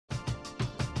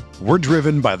We're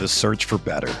driven by the search for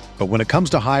better. But when it comes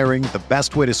to hiring, the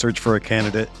best way to search for a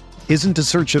candidate isn't to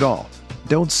search at all.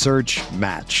 Don't search,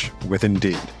 match with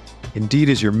Indeed. Indeed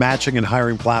is your matching and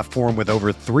hiring platform with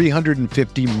over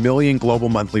 350 million global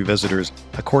monthly visitors,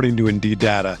 according to Indeed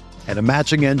data, and a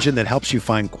matching engine that helps you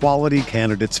find quality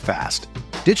candidates fast.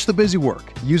 Ditch the busy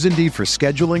work. Use Indeed for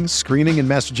scheduling, screening, and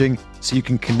messaging so you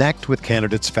can connect with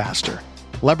candidates faster.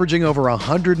 Leveraging over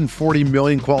 140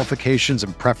 million qualifications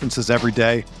and preferences every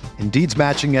day, Indeed's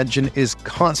matching engine is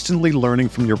constantly learning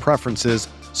from your preferences,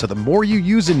 so the more you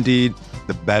use Indeed,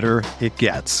 the better it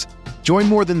gets. Join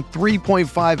more than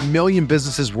 3.5 million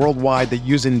businesses worldwide that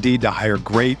use Indeed to hire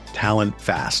great talent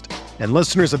fast. And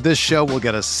listeners of this show will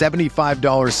get a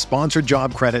 $75 sponsored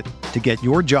job credit to get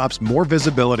your jobs more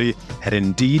visibility at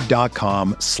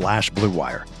Indeed.com/Blue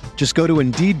Wire. Just go to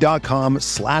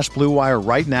Indeed.com/Blue Wire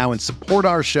right now and support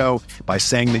our show by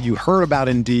saying that you heard about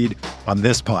Indeed on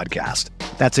this podcast.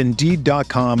 That's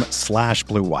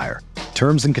Indeed.com/Blue Wire.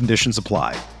 Terms and conditions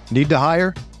apply. Need to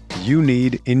hire? You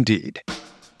need Indeed.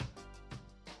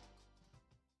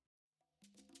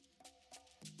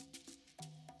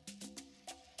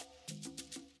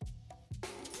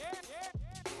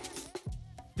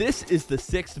 This is the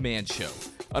Sixth Man Show,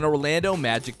 an Orlando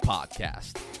Magic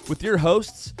podcast, with your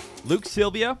hosts, Luke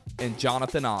Sylvia and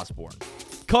Jonathan Osborne,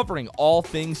 covering all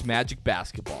things Magic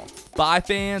basketball. By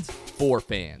fans, for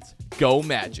fans. Go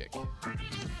Magic.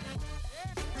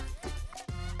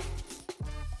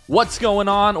 What's going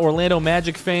on, Orlando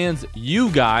Magic fans? You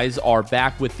guys are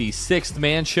back with the Sixth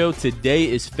Man Show. Today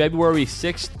is February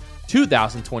 6th,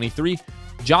 2023.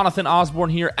 Jonathan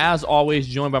Osborne here, as always,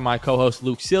 joined by my co-host,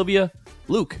 Luke Sylvia.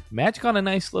 Luke, Magic on a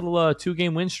nice little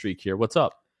two-game win streak here. What's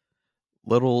up?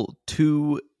 Little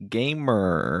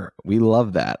two-gamer. We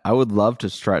love that. I would love to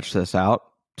stretch this out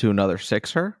to another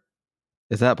sixer.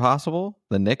 Is that possible?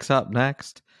 The Knicks up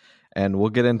next, and we'll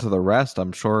get into the rest,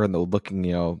 I'm sure, in the looking,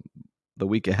 the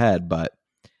week ahead. But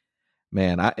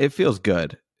man, it feels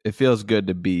good. It feels good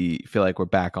to feel like we're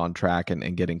back on track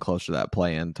and getting closer to that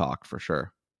play-in talk for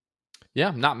sure. Yeah,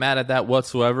 I'm not mad at that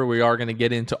whatsoever. We are going to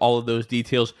get into all of those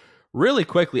details. Really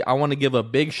quickly, I want to give a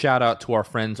big shout out to our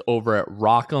friends over at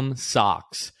Rock'em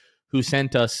Socks, who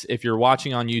sent us, if you're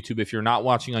watching on YouTube, if you're not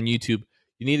watching on YouTube,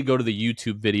 you need to go to the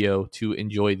YouTube video to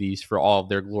enjoy these for all of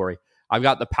their glory. I've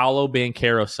got the Paolo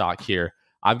Banchero sock here.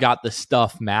 I've got the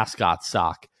Stuff mascot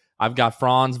sock. I've got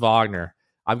Franz Wagner.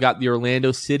 I've got the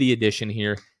Orlando City edition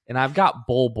here, and I've got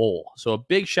Bol. So a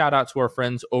big shout out to our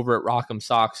friends over at Rock'em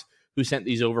Socks who sent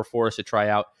these over for us to try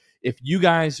out. If you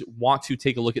guys want to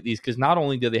take a look at these, because not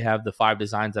only do they have the 5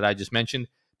 designs that I just mentioned,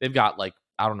 they've got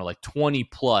 20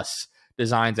 plus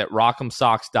designs at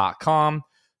rockemsocks.com.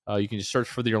 You can just search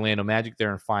for the Orlando Magic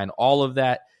there and find all of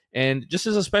that. And just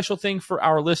as a special thing for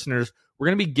our listeners, we're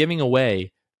going to be giving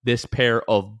away this pair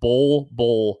of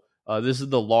Bol. This is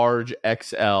the large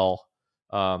XL.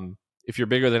 If you're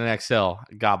bigger than an XL,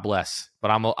 God bless. But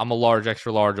I'm a large,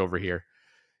 extra large over here.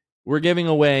 We're giving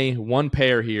away one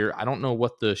pair here. I don't know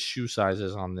what the shoe size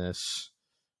is on this.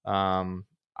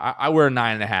 I wear a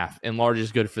 9.5, and large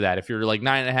is good for that. If you're like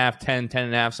 9.5,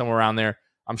 10.5, somewhere around there,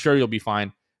 I'm sure you'll be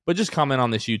fine. But just comment on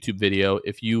this YouTube video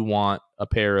if you want a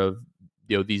pair of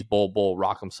these Bol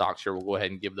Rock'em Socks here. We'll go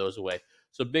ahead and give those away.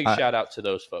 So big shout out to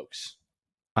those folks.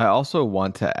 I also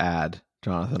want to add,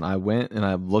 Jonathan, I went and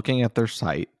I'm looking at their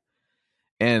site,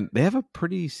 and they have a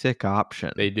pretty sick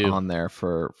option on there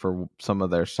for some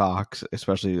of their socks,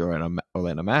 especially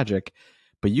Orlando Magic.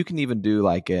 But you can even do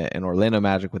like an Orlando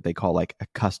Magic, what they call like a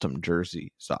custom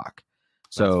jersey sock.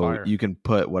 So you can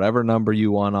put whatever number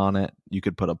you want on it. You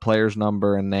could put a player's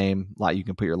number and name. Like you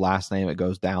can put your last name. It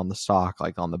goes down the sock,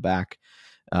 like on the back.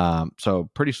 So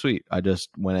pretty sweet. I just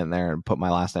went in there and put my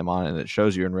last name on it, and it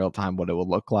shows you in real time what it will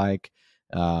look like.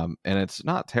 And it's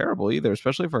not terrible either,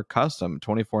 especially for custom.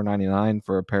 $24.99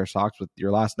 for a pair of socks with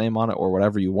your last name on it or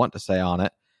whatever you want to say on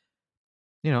it.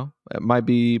 It might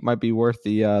be worth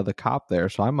the cop there.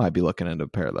 So I might be looking into a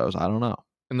pair of those. I don't know.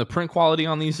 And the print quality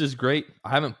on these is great.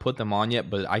 I haven't put them on yet,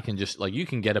 but I can just you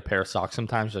can get a pair of socks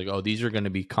sometimes. These are going to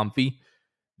be comfy.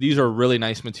 These are really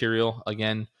nice material.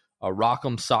 Again,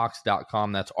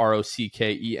 rockemsocks.com. That's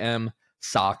ROCKEM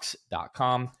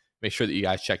socks.com. Make sure that you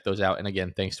guys check those out. And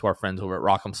again, thanks to our friends over at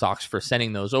Rock'em Socks for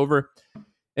sending those over.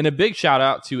 And a big shout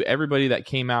out to everybody that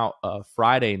came out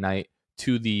Friday night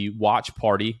to the watch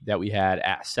party that we had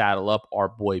at Saddle Up. Our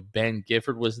boy Ben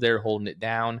Gifford was there holding it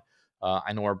down.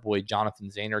 I know our boy Jonathan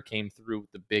Zahner came through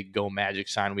with the big Go Magic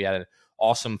sign. We had an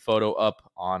awesome photo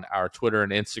up on our Twitter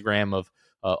and Instagram of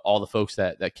all the folks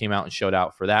that came out and showed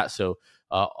out for that. So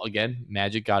again,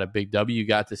 Magic got a big W. You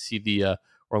got to see the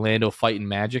Orlando Fightin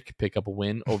Magic pick up a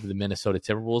win over the Minnesota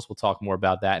Timberwolves. We'll talk more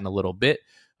about that in a little bit.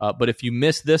 But if you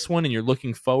missed this one and you're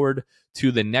looking forward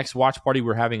to the next watch party,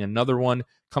 we're having another one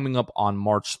coming up on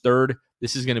March 3rd.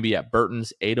 This is going to be at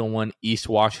Burton's, 801 East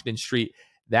Washington Street.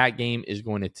 That game is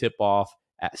going to tip off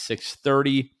at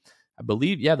 6:30. I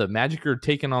believe, the Magic are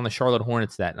taking on the Charlotte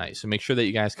Hornets that night. So make sure that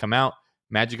you guys come out.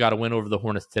 Magic got a win over the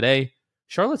Hornets today.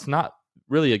 Charlotte's not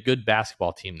really a good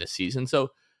basketball team this season. So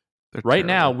right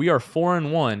now we are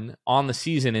 4-1 on the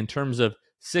season in terms of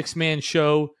 6-man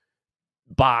show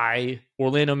by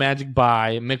Orlando Magic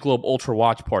by Michelob Ultra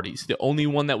watch parties. The only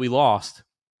one that we lost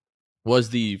was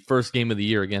the first game of the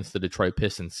year against the Detroit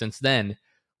Pistons. Since then,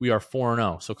 we are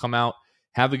 4-0. So come out,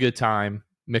 have a good time.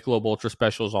 Michelob Ultra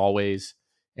special as always,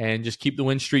 and just keep the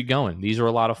win streak going. These are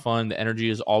a lot of fun. The energy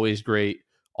is always great,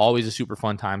 always a super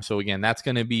fun time. So again, that's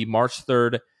going to be March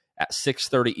 3rd at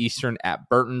 6:30 Eastern at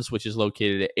Burton's, which is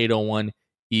located at 801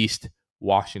 East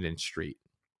Washington Street.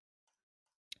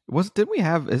 There was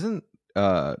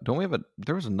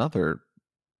another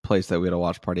place that we had a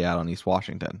watch party at on East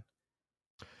Washington.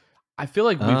 I feel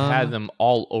like we've had them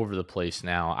all over the place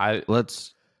now.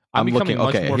 I'm becoming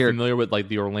much more familiar with like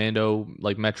the Orlando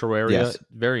metro area. Yes.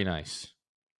 Very nice.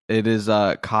 It is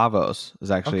Cavo's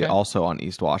is actually also on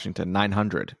East Washington,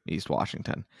 900 East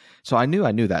Washington. So I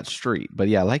knew that street, but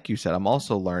yeah, like you said, I'm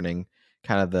also learning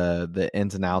kind of the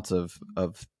ins and outs of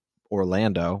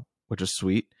Orlando, which is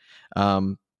sweet.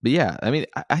 But yeah, I mean,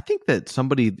 I think that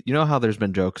somebody, how there's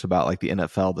been jokes about like the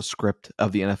NFL, the script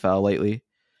of the NFL lately,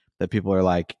 that people are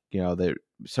like, they're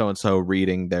so-and-so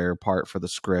reading their part for the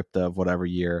script of whatever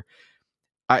year.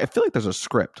 I feel like there's a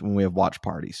script when we have watch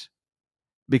parties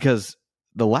because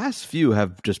the last few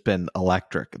have just been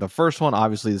electric. The first one,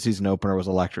 obviously, the season opener was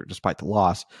electric despite the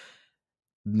loss.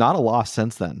 Not a loss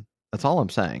since then. That's all I'm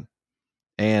saying.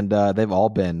 And they've all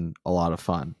been a lot of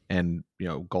fun. And,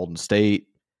 Golden State,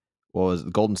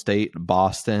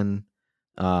 Boston.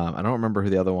 I don't remember who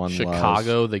the other one was.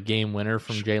 Chicago, the game winner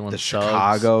from Jalen Suggs.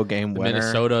 Chicago game winner.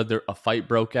 Minnesota, a fight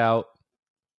broke out.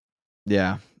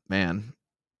 Yeah, man.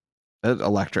 That's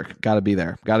electric. Got to be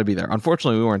there.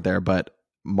 Unfortunately, we weren't there, but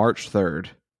March 3rd,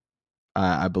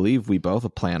 I believe we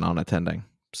both plan on attending.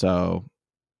 So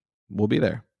we'll be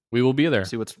there. We will be there.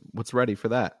 See what's ready for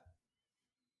that.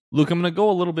 Luke, I'm going to go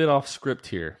a little bit off script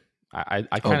here.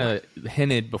 I kind of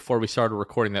hinted before we started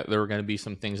recording that there were going to be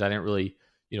some things I didn't really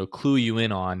clue you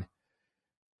in on.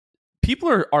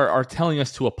 People are telling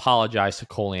us to apologize to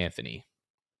Cole Anthony.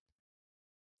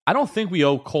 I don't think we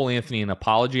owe Cole Anthony an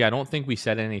apology. I don't think we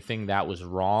said anything that was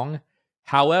wrong.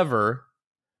 However,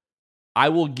 I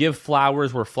will give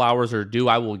flowers where flowers are due.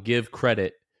 I will give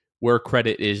credit where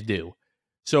credit is due.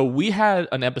 So we had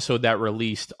an episode that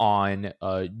released on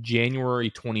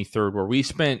January 23rd where we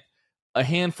spent a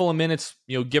handful of minutes,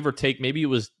 give or take, maybe it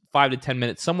was 5 to 10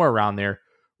 minutes, somewhere around there,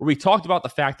 where we talked about the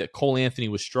fact that Cole Anthony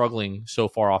was struggling so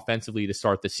far offensively to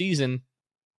start the season, and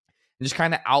just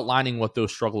kind of outlining what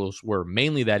those struggles were,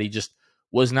 mainly that he just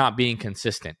was not being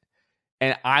consistent.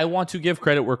 And I want to give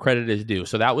credit where credit is due.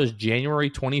 So that was January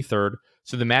 23rd.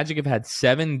 So the Magic have had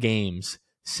 7 games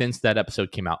since that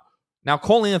episode came out. Now,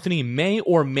 Cole Anthony may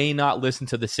or may not listen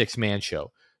to the 6-man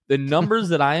show. The numbers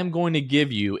that I am going to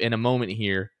give you in a moment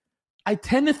here, I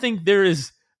tend to think there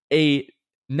is a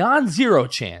non-zero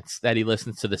chance that he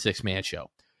listens to the 6-man show.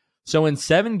 So in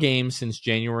 7 games since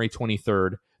January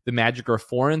 23rd, the Magic are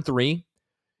 4-3.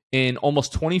 In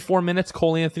almost 24 minutes,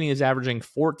 Cole Anthony is averaging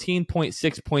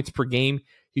 14.6 points per game.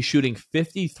 He's shooting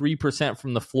 53%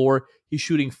 from the floor. He's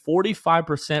shooting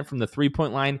 45% from the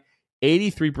three-point line,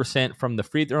 83% from the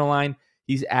free throw line.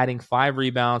 He's adding 5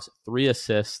 rebounds, 3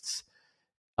 assists,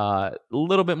 a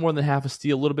little bit more than half a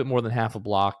steal, a little bit more than half a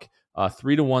block,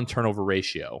 3-to-1 turnover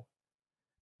ratio.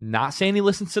 Not saying he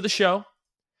listens to the show,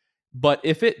 but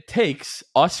if it takes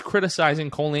us criticizing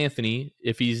Cole Anthony,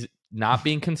 if he's not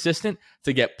being consistent,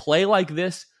 to get play like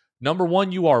this, number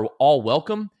one, you are all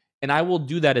welcome, and I will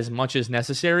do that as much as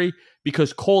necessary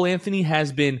because Cole Anthony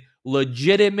has been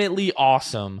legitimately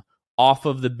awesome off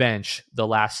of the bench the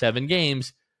last 7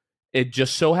 games. It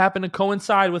just so happened to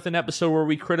coincide with an episode where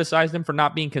we criticized him for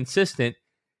not being consistent,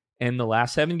 and the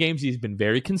last 7 games he's been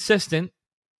very consistent.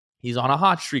 He's on a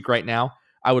hot streak right now.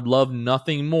 I would love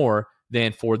nothing more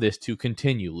than for this to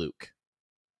continue, Luke.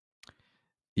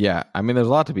 Yeah, I mean, there's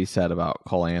a lot to be said about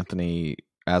Cole Anthony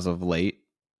as of late.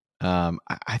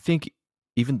 I think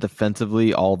even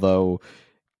defensively, although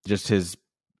just his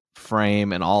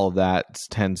frame and all of that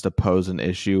tends to pose an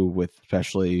issue with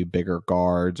especially bigger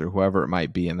guards or whoever it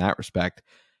might be in that respect,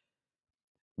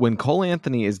 when Cole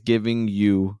Anthony is giving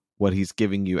you what he's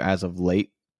giving you as of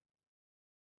late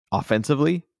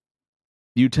offensively,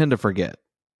 you tend to forget.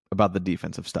 about the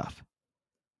defensive stuff.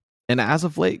 And as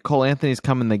of late, Cole Anthony's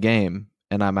come in the game,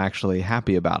 and I'm actually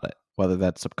happy about it, whether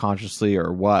that's subconsciously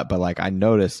or what. But like, I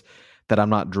notice that I'm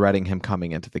not dreading him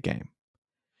coming into the game.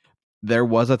 There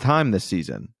was a time this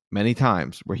season, many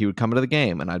times, where he would come into the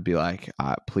game, and I'd be like,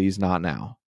 please not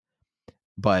now.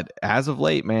 But as of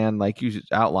late, man, like you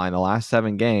outlined, the last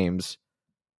 7 games,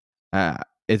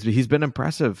 he's been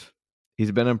impressive.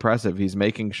 He's been impressive. He's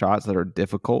making shots that are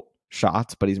difficult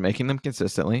shots, but he's making them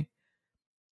consistently.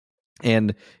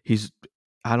 And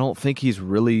I don't think he's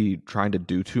really trying to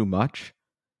do too much.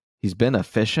 He's been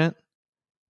efficient.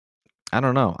 I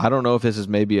don't know. I don't know if this is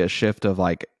maybe a shift of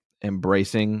like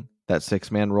embracing that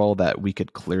 6-man role that we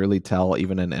could clearly tell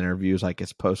even in interviews like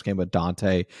his post game with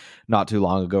Dante not too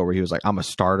long ago, where he was like, I'm a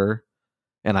starter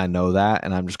and I know that,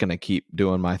 and I'm just going to keep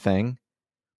doing my thing.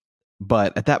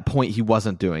 But at that point, he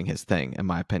wasn't doing his thing, in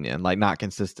my opinion, like not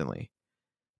consistently.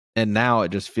 And now it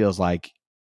just feels like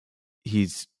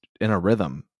he's in a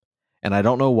rhythm. And I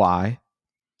don't know why,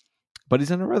 but he's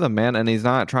in a rhythm, man. And he's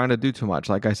not trying to do too much.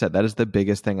 Like I said, that is the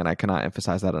biggest thing. And I cannot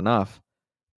emphasize that enough,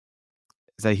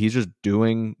 is that he's just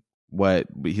doing what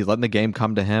he's letting the game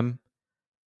come to him,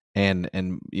 and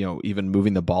you know, even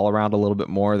moving the ball around a little bit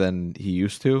more than he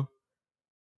used to.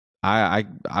 I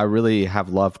really have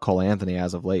loved Cole Anthony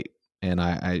as of late. And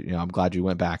I'm glad you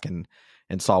went back and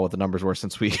saw what the numbers were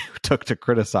since we took to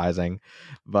criticizing,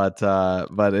 but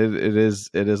it is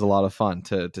a lot of fun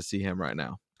to see him right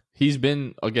now. He's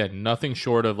been, again, nothing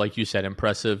short of, like you said,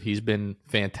 impressive. He's been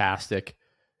fantastic.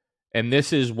 And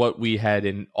this is what we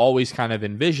had always kind of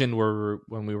envisioned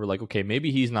when we were like, okay,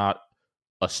 maybe he's not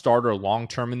a starter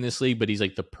long-term in this league, but he's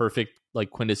like the perfect, like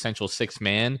quintessential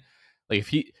 6-man. Like if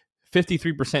he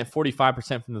 53%,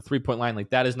 45% from the 3-point line,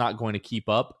 like that is not going to keep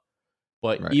up.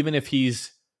 But right. Even if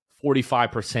he's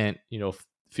 45%,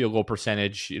 field goal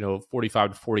percentage,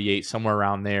 45 to 48, somewhere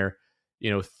around there,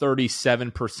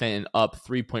 37% and up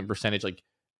 3-point percentage, like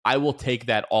I will take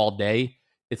that all day.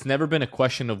 It's never been a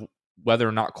question of whether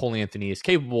or not Cole Anthony is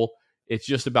capable. It's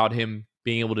just about him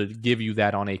being able to give you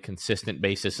that on a consistent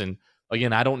basis. And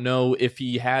again, I don't know if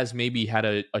he has maybe had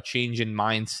a change in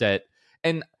mindset.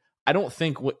 And I don't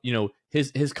think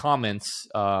his comments,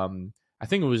 I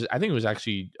think it was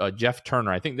actually Jeff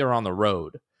Turner. I think they were on the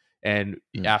road, and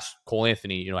he asked Cole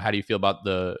Anthony, how do you feel about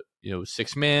the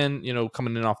 6-man,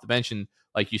 coming in off the bench? And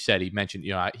like you said, he mentioned,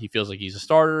 he feels like he's a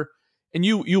starter, and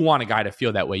you want a guy to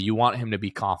feel that way. You want him to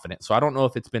be confident. So I don't know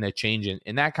if it's been a change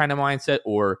in that kind of mindset,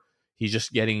 or he's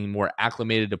just getting more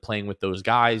acclimated to playing with those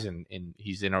guys, and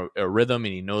he's in a rhythm,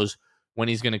 and he knows when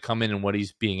he's going to come in and what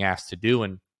he's being asked to do,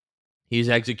 and he's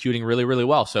executing really, really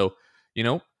well. So,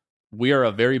 we are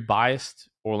a very biased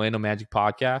Orlando Magic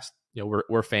podcast.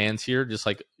 We're fans here, just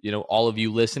like, all of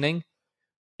you listening.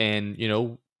 And,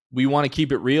 we want to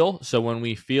keep it real. So when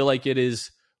we feel like it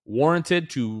is warranted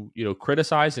to,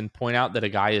 criticize and point out that a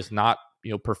guy is not,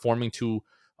 performing to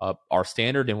our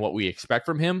standard and what we expect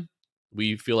from him,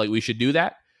 we feel like we should do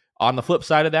that. On the flip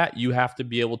side of that, you have to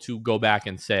be able to go back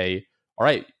and say, all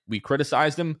right, we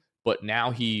criticized him, but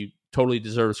now he totally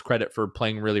deserves credit for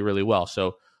playing really, really well.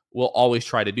 So we'll always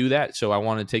try to do that. So I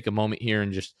want to take a moment here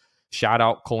and just shout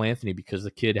out Cole Anthony, because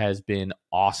the kid has been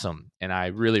awesome. And I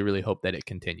really, really hope that it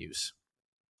continues.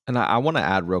 And I want to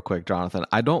add real quick, Jonathan,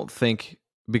 I don't think,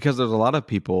 because there's a lot of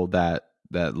people that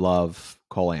love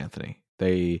Cole Anthony.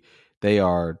 They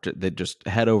just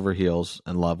head over heels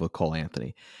in love with Cole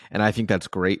Anthony. And I think that's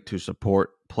great to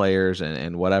support players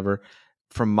and whatever.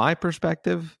 From my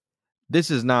perspective,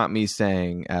 this is not me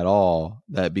saying at all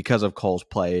that because of Cole's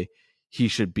play, he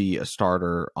should be a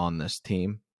starter on this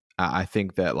team. I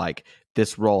think that like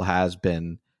this role has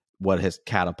been what has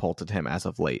catapulted him as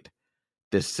of late.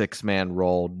 This 6-man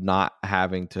role, not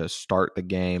having to start the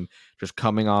game, just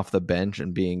coming off the bench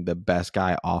and being the best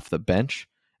guy off the bench.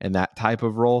 And that type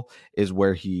of role is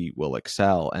where he will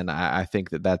excel. And I think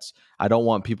that's, I don't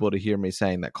want people to hear me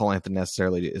saying that Cole Anthony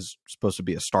necessarily is supposed to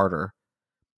be a starter,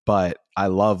 but I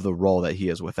love the role that he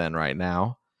is within right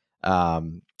now.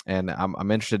 And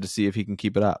I'm interested to see if he can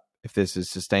keep it up. If this is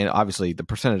sustainable, obviously the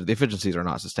efficiencies are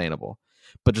not sustainable,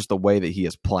 but just the way that he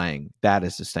is playing, that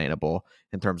is sustainable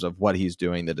in terms of what he's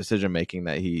doing, the decision making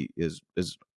that he is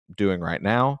doing right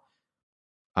now.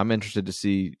 I'm interested to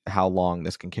see how long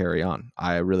this can carry on.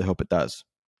 I really hope it does.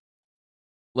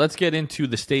 Let's get into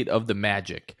the state of the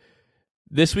Magic.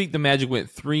 This week, the Magic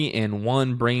went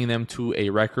 3-1, bringing them to a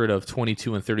record of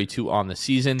 22-32 on the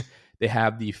season. They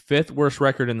have the 5th worst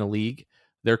record in the league.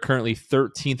 They're currently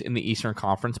 13th in the Eastern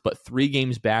Conference, but 3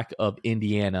 games back of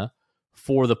Indiana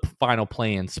for the final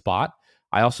play-in spot.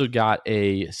 I also got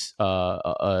a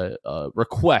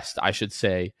request, I should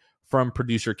say, from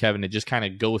producer Kevin to just kind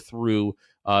of go through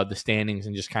the standings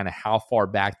and just kind of how far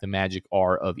back the Magic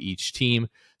are of each team.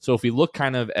 So if we look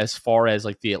kind of as far as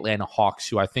like the Atlanta Hawks,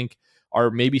 who I think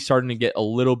are maybe starting to get a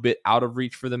little bit out of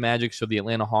reach for the Magic. So the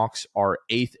Atlanta Hawks are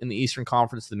 8th in the Eastern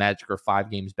Conference. The Magic are 5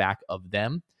 games back of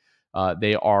them.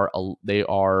 They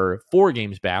are 4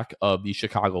 games back of the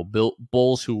Chicago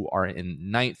Bulls, who are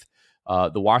in 9th.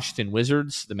 The Washington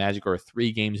Wizards, the Magic are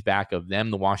 3 games back of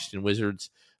them. The Washington Wizards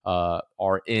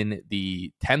are in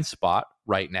the 10th spot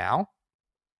right now.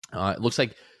 It looks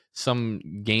like some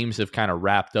games have kind of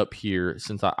wrapped up here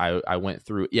since I went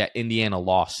through. Yeah, Indiana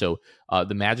lost. So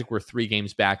the Magic were 3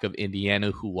 games back of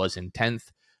Indiana, who was in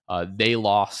 10th. They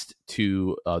lost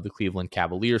to the Cleveland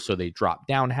Cavaliers, so they dropped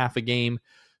down half a game.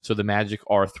 So the Magic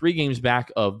are 3 games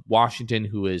back of Washington,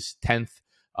 who is 10th.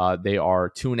 They are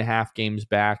 2.5 games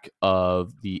back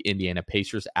of the Indiana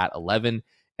Pacers at 11,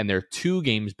 and they're 2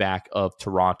 games back of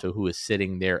Toronto, who is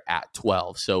sitting there at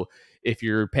 12. So if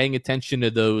you're paying attention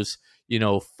to those,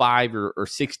 5 or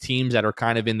 6 teams that are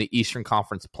kind of in the Eastern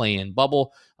Conference play-in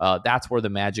bubble, that's where the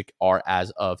Magic are as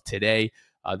of today.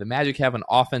 The Magic have an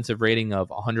offensive rating of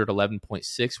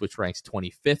 111.6, which ranks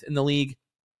 25th in the league.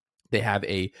 They have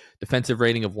a defensive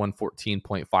rating of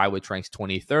 114.5, which ranks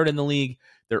 23rd in the league.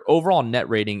 Their overall net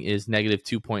rating is negative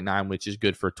 2.9, which is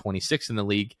good for 26th in the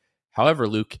league. However,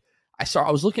 Luke, I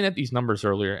was looking at these numbers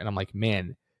earlier, and I'm like,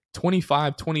 man,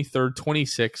 25, 23rd,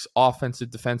 26 offensive,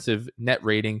 defensive net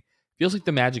rating. Feels like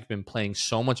the Magic have been playing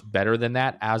so much better than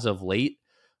that as of late,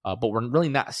 but we're really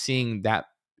not seeing that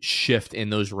shift in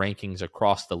those rankings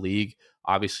across the league.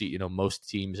 Obviously, most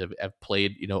teams have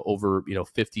played, over,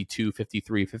 52,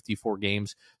 53, 54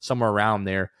 games, somewhere around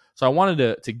there. So I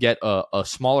wanted to get a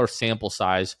smaller sample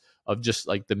size of just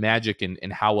like the Magic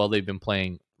and how well they've been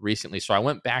playing recently. So I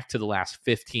went back to the last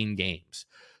 15 games.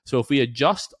 So if we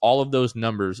adjust all of those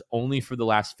numbers only for the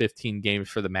last 15 games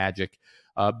for the Magic,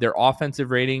 their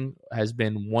offensive rating has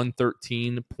been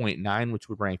 113.9, which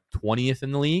would rank 20th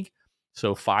in the league.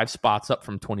 So 5 spots up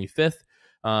from 25th.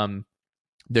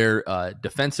 Their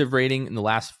defensive rating in the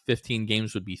last 15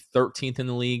 games would be 13th in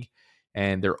the league,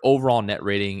 and their overall net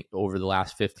rating over the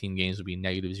last 15 games would be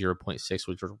negative 0.6,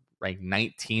 which would rank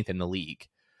 19th in the league.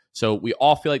 So we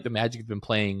all feel like the Magic have been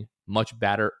playing much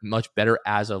better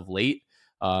as of late,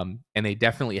 and they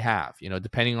definitely have.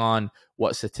 Depending on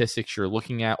what statistics you're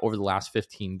looking at over the last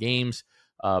 15 games,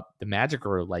 the Magic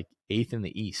are like 8th in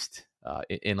the East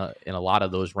in a lot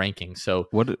of those rankings. So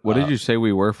what did you say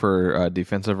we were for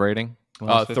defensive rating?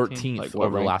 13th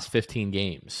over the last 15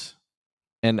 games.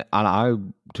 And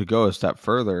to go a step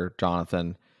further,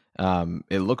 Jonathan,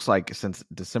 it looks like since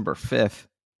December 5th,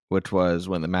 which was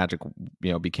when the Magic,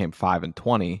 became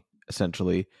 5-20,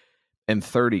 essentially, in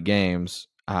 30 games,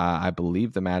 I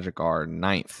believe the Magic are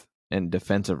 9th in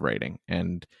defensive rating,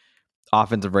 and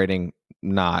offensive rating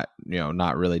not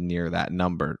really near that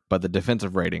number, but the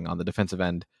defensive rating on the defensive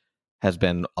end has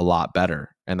been a lot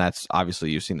better, and that's obviously,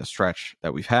 you've seen the stretch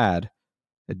that we've had.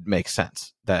 It makes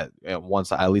sense that at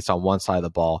least on one side of the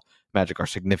ball, Magic are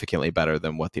significantly better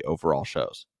than what the overall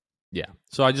shows. Yeah.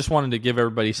 So I just wanted to give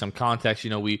everybody some context.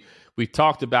 We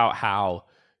talked about how,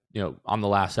 on the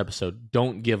last episode,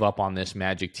 don't give up on this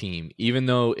Magic team, even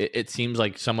though it seems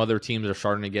like some other teams are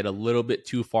starting to get a little bit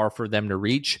too far for them to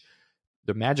reach.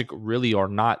 The Magic really are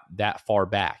not that far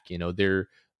back. They're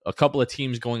a couple of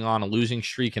teams going on a losing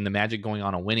streak and the Magic going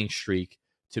on a winning streak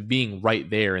to being right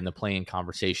there in the play-in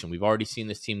conversation. We've already seen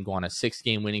this team go on a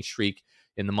 6-game winning streak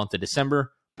in the month of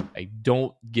December. I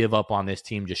don't give up on this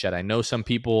team just yet. I know some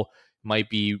people might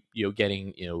be,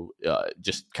 getting,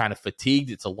 just kind of fatigued.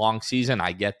 It's a long season.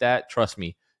 I get that. Trust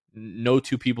me. No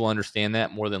 2 people understand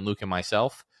that more than Luke and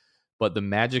myself. But the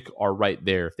Magic are right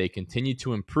there. If they continue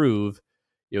to improve,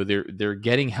 they're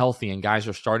getting healthy and guys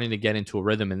are starting to get into a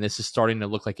rhythm. And this is starting to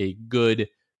look like a good,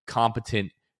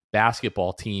 competent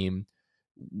basketball team.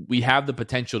 We have the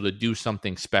potential to do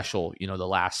something special, the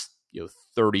last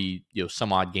 30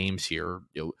 some odd games here,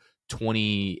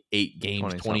 28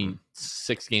 games,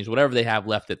 26 games, whatever they have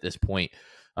left at this point.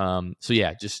 So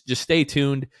yeah, just stay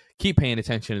tuned, keep paying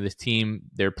attention to this team.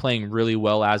 They're playing really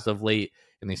well as of late,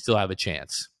 and they still have a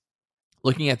chance.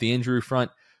 Looking at the injury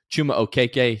front, Chuma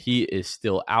Okeke, he is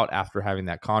still out after having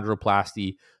that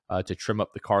chondroplasty to trim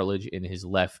up the cartilage in his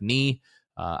left knee.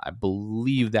 I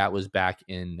believe that was back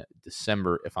in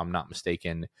December, if I'm not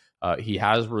mistaken. He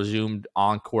has resumed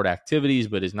on-court activities,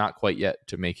 but is not quite yet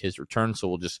to make his return. So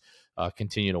we'll just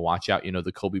continue to watch out.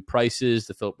 The Kobe Prices,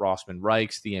 the Philip Rossman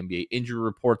Reichs, the NBA injury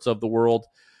reports of the world.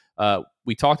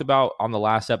 We talked about on the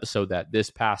last episode that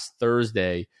this past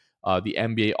Thursday, the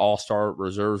NBA All-Star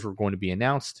reserves were going to be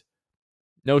announced.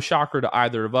 No shocker to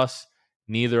either of us.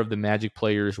 Neither of the Magic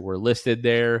players were listed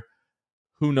there.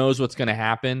 Who knows what's going to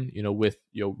happen, with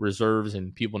reserves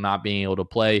and people not being able to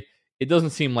play. It doesn't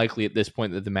seem likely at this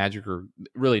point that the Magic are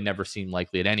really never seemed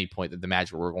likely at any point that the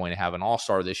Magic were going to have an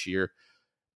all-star this year.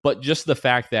 But just the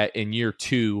fact that in year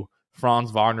 2,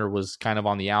 Franz Wagner was kind of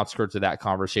on the outskirts of that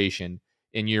conversation.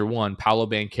 In year 1, Paolo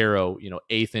Banchero,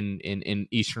 8th in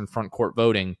Eastern front court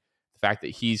voting. The fact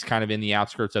that he's kind of in the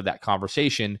outskirts of that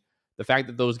conversation, the fact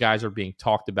that those guys are being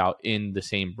talked about in the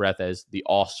same breath as the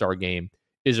All-Star game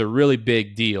is a really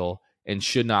big deal and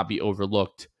should not be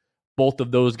overlooked. Both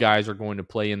of those guys are going to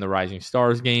play in the Rising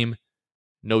Stars game.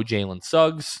 No Jalen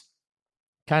Suggs.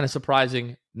 Kind of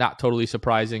surprising, not totally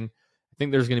surprising. I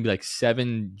think there's going to be like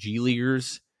 7 G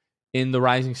Leaguers in the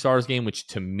Rising Stars game, which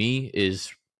to me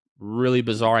is really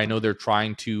bizarre. I know they're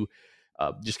trying to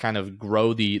just kind of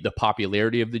grow the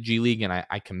popularity of the G League, and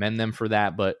I commend them for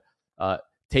that. But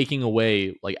taking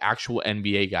away like actual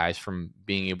NBA guys from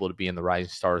being able to be in the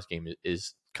Rising Stars game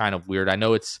is kind of weird. I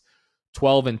know it's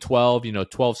 12 and 12,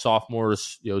 12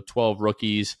 sophomores, 12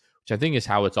 rookies, which I think is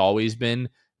how it's always been.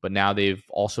 But now they've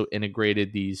also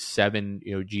integrated these 7,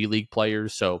 G League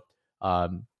players. So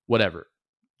whatever.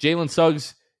 Jalen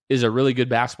Suggs is a really good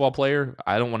basketball player.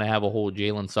 I don't want to have a whole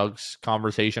Jalen Suggs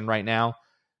conversation right now.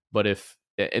 But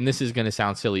and this is going to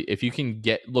sound silly, if you can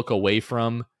look away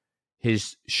from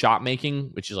his shot making,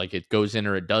 which is like it goes in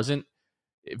or it doesn't,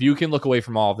 if you can look away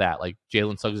from all of that, like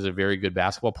Jalen Suggs is a very good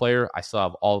basketball player. I still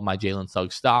have all of my Jalen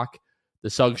Suggs stock. The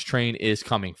Suggs train is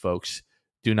coming, folks.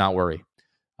 Do not worry.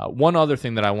 One other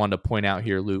thing that I wanted to point out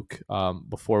here, Luke,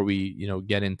 before we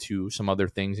get into some other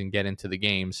things and get into the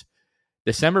games.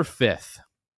 December 5th,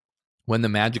 when the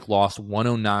Magic lost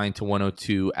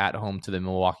 109-102 at home to the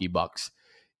Milwaukee Bucks,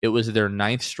 it was their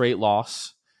 9th straight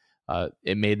loss.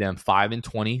 It made them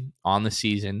 5-20 on the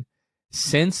season.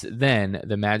 Since then,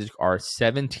 the Magic are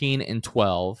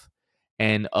 17-12,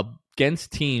 and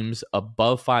against teams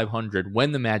above 500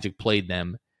 when the Magic played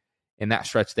them, in that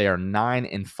stretch, they are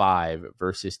 9-5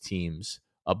 versus teams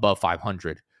above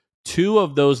 500. 2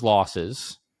 of those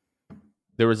losses,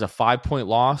 there was a 5-point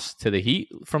loss to the Heat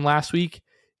from last week,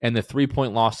 and the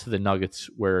 3-point loss to the Nuggets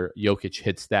where Jokic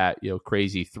hits that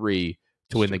crazy 3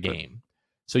 to win the game.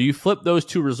 So you flip those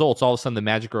 2 results, all of a sudden the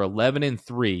Magic are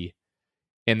 11-3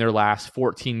 in their last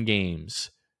 14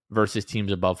 games versus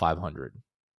teams above 500.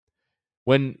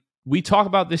 When we talk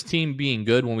about this team being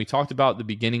good, when we talked about the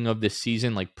beginning of this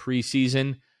season, like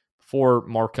preseason, before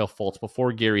Markelle Fultz,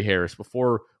 before Gary Harris,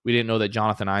 before we didn't know that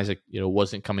Jonathan Isaac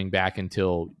wasn't coming back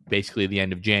until basically the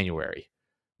end of January,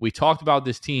 we talked about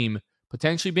this team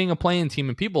potentially being a play-in team,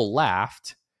 and people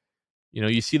laughed.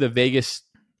 You see the Vegas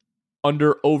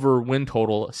under-over win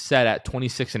total set at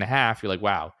 26.5. You're like,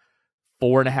 wow,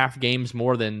 4.5 games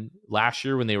more than last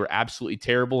year when they were absolutely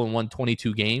terrible and won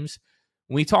 22 games.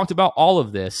 When we talked about all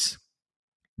of this,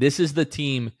 this is the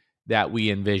team that we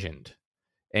envisioned.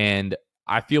 And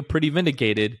I feel pretty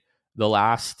vindicated the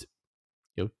last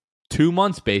 2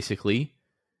 months, basically.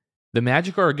 The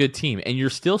Magic are a good team. And you're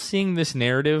still seeing this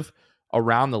narrative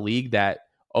around the league that,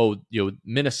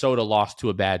 Minnesota lost to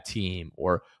a bad team,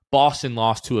 or Boston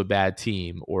lost to a bad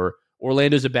team, or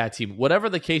Orlando's a bad team. Whatever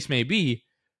the case may be,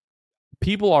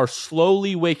 people are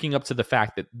slowly waking up to the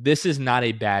fact that this is not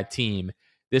a bad team.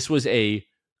 This was a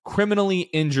criminally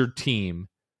injured team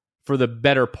for the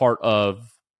better part of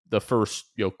the first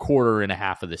quarter and a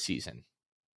half of the season.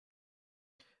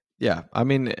 Yeah, I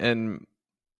mean, and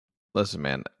listen,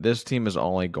 man, this team is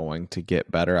only going to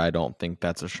get better. I don't think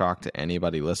that's a shock to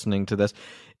anybody listening to this.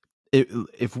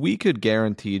 If we could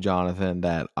guarantee, Jonathan,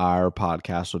 that our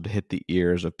podcast would hit the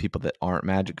ears of people that aren't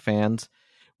Magic fans,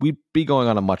 we'd be going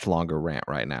on a much longer rant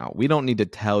right now. We don't need to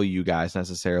tell you guys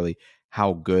necessarily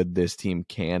how good this team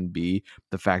can be.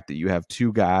 The fact that you have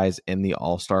 2 guys in the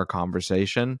All-Star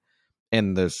conversation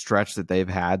and the stretch that they've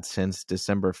had since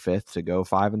December 5th to go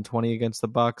 5-20 against the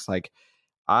Bucks, like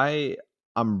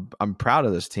I'm proud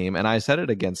of this team. And I said it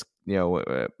against,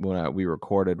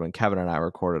 when Kevin and I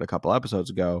recorded a couple episodes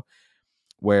ago,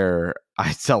 where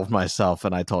I told myself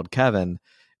and I told Kevin,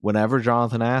 whenever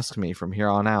Jonathan asks me from here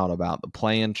on out about the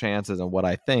play-in chances and what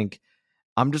I think,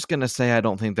 I'm just going to say I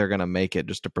don't think they're going to make it,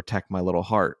 just to protect my little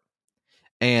heart.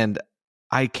 And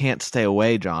I can't stay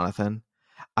away, Jonathan.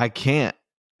 I can't.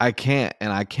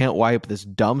 And I can't wipe this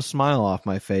dumb smile off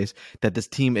my face that this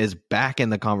team is back in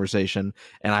the conversation,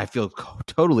 and I feel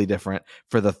totally different.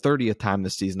 For the 30th time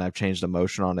this season, I've changed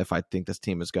emotion on if I think this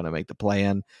team is going to make the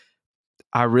play-in.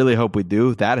 I really hope we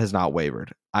do. That has not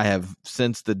wavered. I have,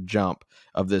 since the jump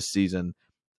of this season,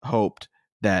 hoped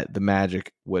that the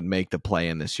Magic would make the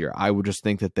play-in this year. I would just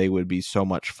think that they would be so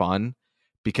much fun,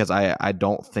 because I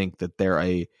don't think that they're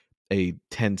a a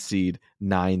 10 seed,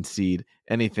 9 seed,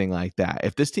 anything like that.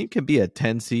 If this team can be a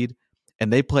 10 seed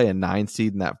and they play a 9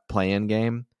 seed in that play-in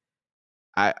game,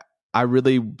 I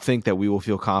really think that we will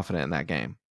feel confident in that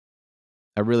game.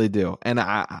 I really do. And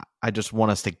I just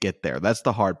want us to get there. That's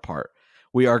the hard part.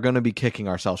 We are going to be kicking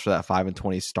ourselves for that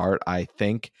 5-20 start, I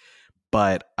think.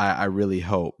 But I really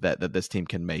hope that this team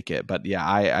can make it. But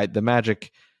yeah, the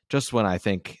Magic, just when I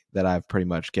think that I've pretty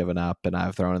much given up and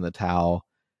I've thrown in the towel,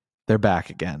 they're back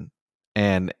again.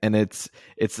 And it's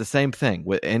the same thing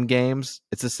with in games.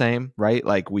 It's the same, right?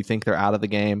 Like we think they're out of the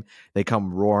game. They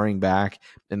come roaring back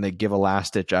and they give a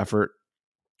last ditch effort,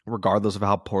 regardless of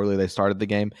how poorly they started the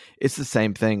game. It's the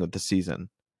same thing with the season.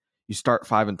 You start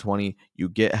 5-20, you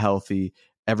get healthy.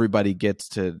 Everybody gets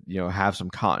to, have some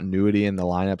continuity in the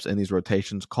lineups in these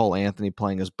rotations. Cole Anthony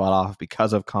playing his butt off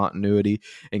because of continuity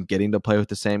and getting to play with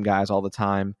the same guys all the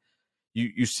time.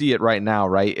 You see it right now,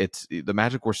 right? It's the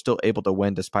Magic were still able to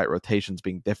win despite rotations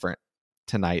being different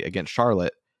tonight against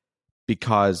Charlotte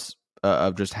because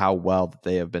of just how well that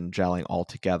they have been gelling all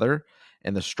together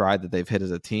and the stride that they've hit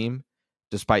as a team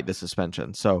despite the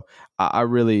suspension. So I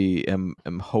really am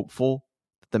hopeful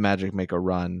the Magic make a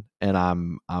run, and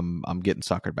I'm getting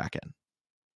suckered back in.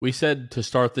 We said to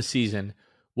start the season,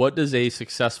 what does a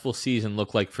successful season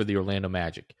look like for the Orlando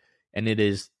Magic? And it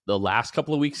is the last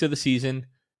couple of weeks of the season,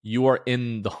 you are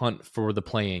in the hunt for the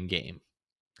play-in game.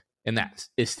 And that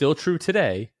is still true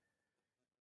today.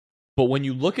 But when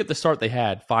you look at the start they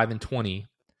had, 5-20,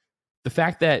 the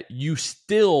fact that you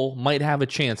still might have a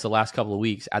chance the last couple of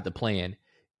weeks at the play-in,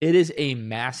 it is a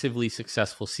massively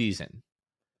successful season.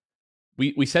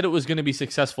 We said it was going to be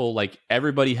successful, like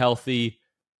everybody healthy,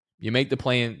 you make the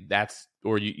play-in,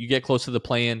 you get close to the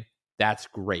play-in, that's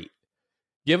great.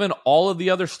 Given all of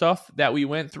the other stuff that we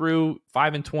went through,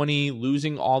 5-20,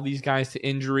 losing all these guys to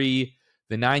injury,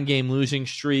 the 9-game losing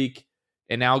streak,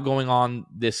 and now going on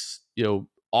this,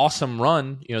 awesome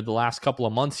run, the last couple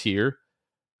of months here,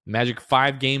 Magic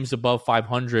 5 games above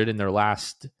 500 in their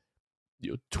last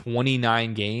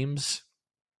 29 games.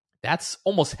 That's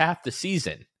almost half the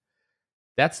season.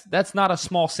 That's not a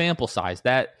small sample size.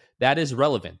 That is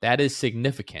relevant. That is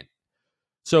significant.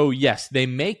 So yes, they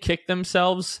may kick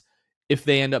themselves if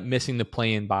they end up missing the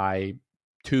play-in by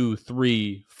 2,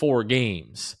 3, 4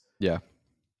 games. Yeah.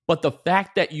 But the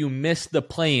fact that you miss the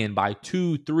play-in by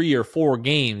 2, 3, or 4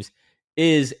 games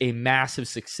is a massive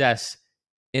success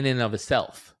in and of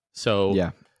itself. So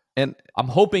yeah. And I'm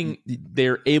hoping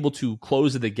they're able to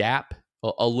close the gap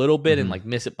a little bit and like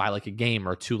miss it by like a game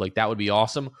or two. Like that would be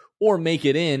awesome. Or make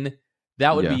it in.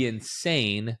 That would be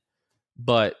insane.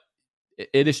 But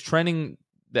it is trending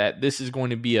that this is going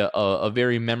to be a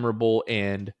very memorable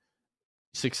and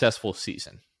successful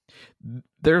season.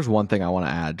 There's one thing I want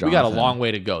to add, Jonathan. We got a long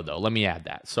way to go, though. Let me add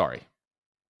that. Sorry.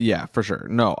 Yeah, for sure.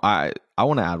 No, I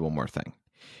want to add one more thing.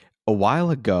 A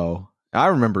while ago, I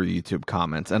remember YouTube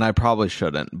comments, and I probably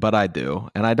shouldn't, but I do.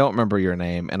 And I don't remember your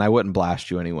name, and I wouldn't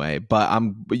blast you anyway, but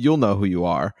you'll know who you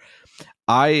are.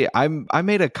 I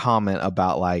made a comment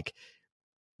about like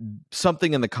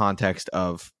something in the context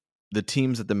of the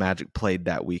teams that the Magic played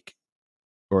that week,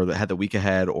 or that had the week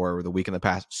ahead, or the week in the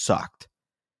past sucked.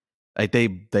 Like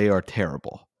they are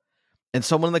terrible. And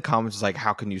someone in the comments is like,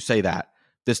 "How can you say that?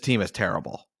 This team is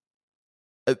terrible."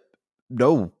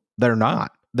 No, they're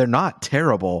not. They're not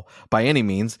terrible by any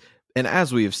means. And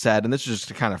as we have said, and this is just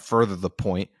to kind of further the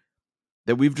point,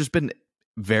 that we've just been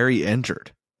very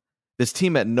injured. This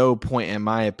team at no point, in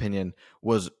my opinion,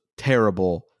 was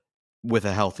terrible with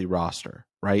a healthy roster,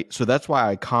 right? So that's why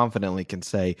I confidently can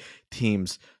say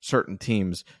certain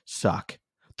teams suck.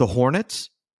 The Hornets,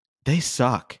 they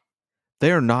suck.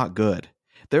 They are not good.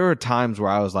 There are times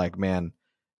where I was like, man,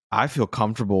 I feel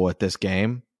comfortable with this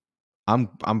game.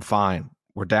 I'm fine.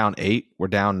 We're down 8, we're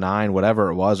down 9,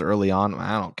 whatever it was early on.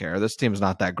 I don't care. This team's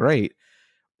not that great.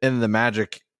 And the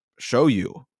Magic show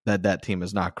you that team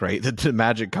is not great. The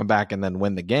Magic come back and then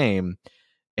win the game,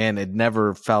 and it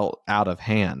never felt out of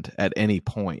hand at any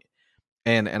point.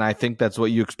 And I think that's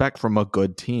what you expect from a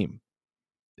good team.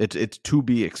 It's to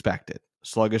be expected.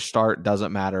 Sluggish start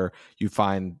doesn't matter. You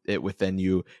find it within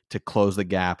you to close the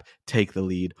gap, take the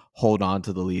lead, hold on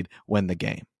to the lead, win the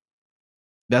game.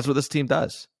 That's what this team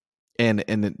does.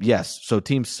 And yes, so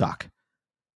teams suck.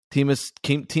 Teams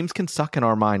can suck in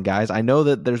our mind, guys. I know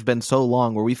that there's been so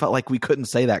long where we felt like we couldn't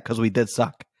say that because we did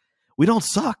suck. We don't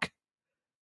suck.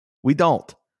 We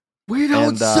don't. We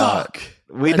don't suck.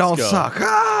 We don't suck.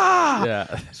 Ah!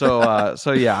 Yeah.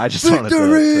 So yeah, I just wanted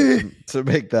to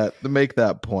make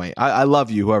that point. I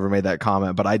love you, whoever made that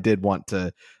comment, but I did want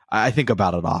to. I think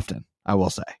about it often, I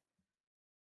will say.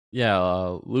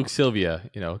 Yeah, Luke Sylvia,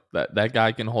 that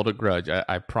guy can hold a grudge.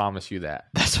 I promise you that.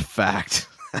 That's a fact.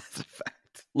 That's a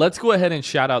fact. Let's go ahead and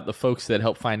shout out the folks that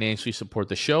help financially support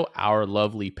the show, our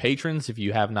lovely patrons. If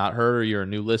you have not heard or you're a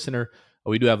new listener,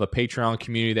 we do have a Patreon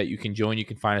community that you can join. You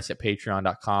can find us at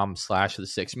patreon.com/The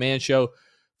Sixth Man Show.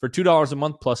 For $2 a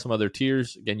month plus some other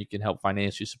tiers, again, you can help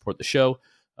financially support the show.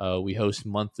 We host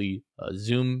monthly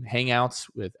Zoom hangouts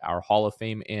with our Hall of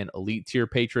Fame and Elite tier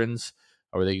patrons,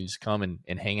 where they can just come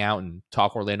and hang out and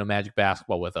talk Orlando Magic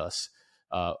basketball with us.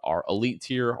 Our Elite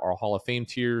tier, our Hall of Fame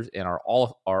tiers, and our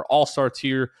All-Star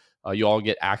tier, you all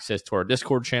get access to our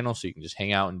Discord channel, so you can just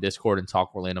hang out in Discord and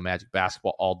talk Orlando Magic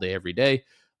basketball all day, every day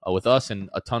with us and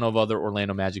a ton of other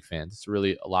Orlando Magic fans. It's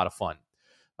really a lot of fun.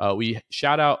 We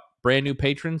shout out brand new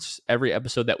patrons every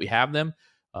episode that we have them.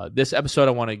 This episode,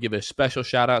 I want to give a special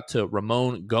shout out to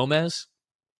Ramon Gomez,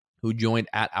 who joined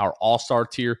at our All-Star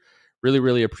tier. Really,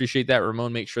 really appreciate that.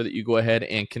 Ramon, make sure that you go ahead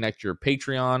and connect your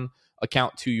Patreon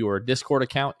account to your Discord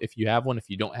account if you have one. If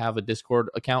you don't have a Discord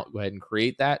account, go ahead and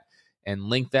create that and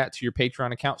link that to your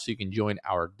Patreon account so you can join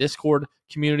our Discord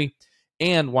community.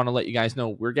 And want to let you guys know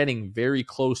we're getting very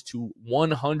close to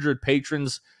 100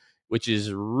 patrons, which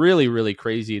is really, really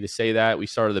crazy to say that. We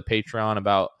started the Patreon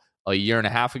about a year and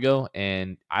a half ago,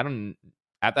 and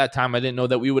at that time, I didn't know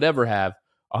that we would ever have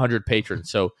 100 patrons.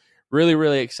 So really,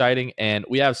 really exciting. And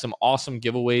we have some awesome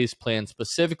giveaways planned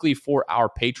specifically for our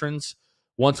patrons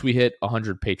once we hit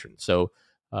 100 patrons. So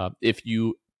if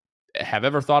you have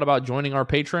ever thought about joining our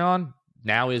Patreon,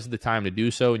 now is the time to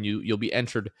do so, and you'll be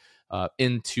entered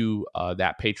into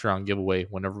that Patreon giveaway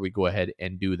whenever we go ahead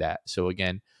and do that. So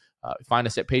again, find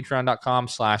us at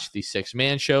patreon.com/The Sixth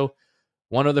Man Show.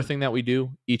 One other thing that we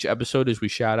do each episode is we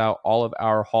shout out all of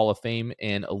our Hall of Fame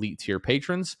and Elite tier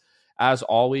patrons. As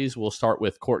always, we'll start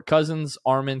with Court Cousins,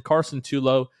 Armin, Carson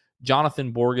Tulo,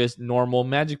 Jonathan Borges, Normal,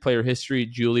 Magic Player History,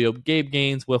 Julio, Gabe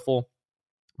Gaines, Wiffle,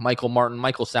 Michael Martin,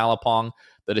 Michael Salapong,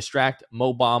 The Distract,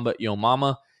 Mo Bamba, Yo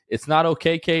Mama. It's Not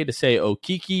Okay K to say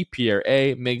Okiki, Pierre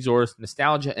A, Migzors,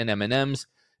 Nostalgia and M&M's,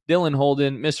 Dylan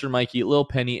Holden, Mr. Mikey, Lil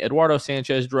Penny, Eduardo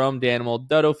Sanchez, Drum, Danimal,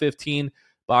 Duddo 15,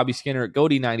 Bobby Skinner,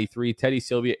 Goody 93, Teddy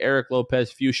Sylvia, Eric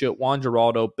Lopez, Fuchsia, Juan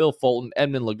Geraldo, Bill Fulton,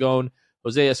 Edmund Lagone,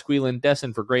 Hosea Squealin,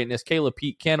 Destin for Greatness, Caleb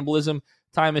Pete, Cannibalism,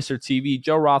 Time Mr. TV,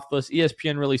 Joe Rothfuss,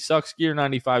 ESPN Really Sucks, Gear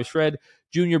 95 Shred,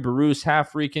 Junior Barus,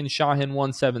 Half Freakin, Shahin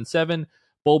 177,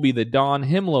 Bolby the Don,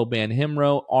 Himlo Band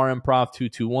Himro, RM Prov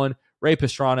 221, Ray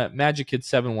Pastrana, Magic Kid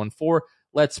 714,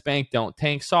 Let's Spank Don't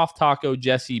Tank, Soft Taco,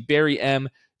 Jesse, Barry M,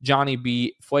 Johnny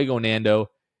B, Fuego Nando.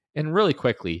 And really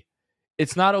quickly,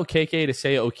 it's not okay to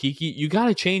say Okiki. You got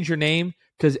to change your name,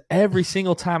 because every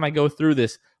single time I go through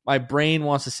this, my brain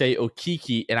wants to say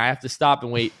Okiki, and I have to stop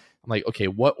and wait. I'm like, okay,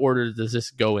 what order does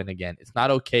this go in again? It's not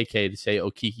okay to say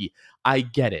Okiki. I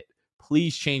get it.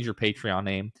 Please change your Patreon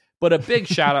name. But a big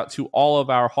shout out to all of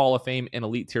our Hall of Fame and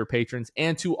Elite tier patrons,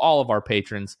 and to all of our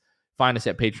patrons. Find us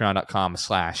at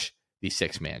patreon.com/The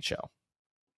Sixth Man Show.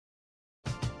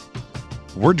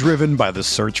 We're driven by the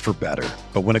search for better.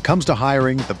 But when it comes to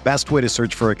hiring, the best way to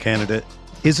search for a candidate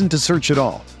isn't to search at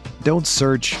all. Don't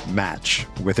search, match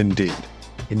with Indeed.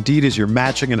 Indeed is your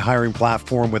matching and hiring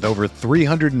platform with over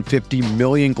 350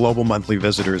 million global monthly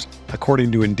visitors,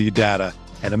 according to Indeed data,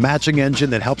 and a matching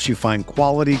engine that helps you find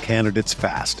quality candidates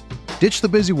fast. Ditch the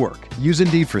busy work. Use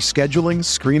Indeed for scheduling,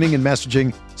 screening, and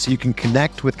messaging so you can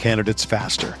connect with candidates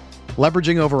faster.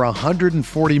 Leveraging over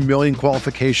 140 million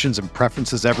qualifications and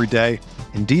preferences every day,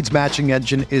 Indeed's matching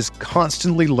engine is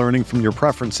constantly learning from your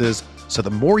preferences, so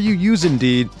the more you use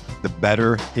Indeed, the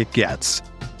better it gets.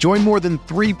 Join more than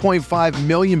 3.5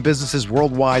 million businesses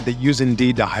worldwide that use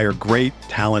Indeed to hire great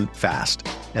talent fast.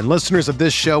 And listeners of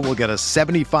this show will get a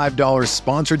 $75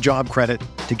 sponsored job credit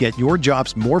to get your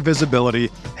jobs more visibility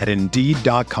at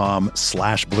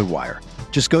Indeed.com/Blue Wire.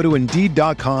 Just go to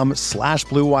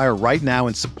Indeed.com/Blue Wire right now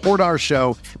and support our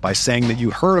show by saying that you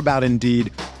heard about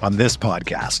Indeed on this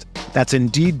podcast. That's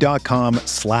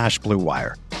Indeed.com/Blue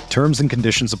Wire. Terms and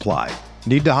conditions apply.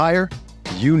 Need to hire?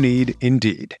 You need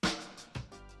Indeed.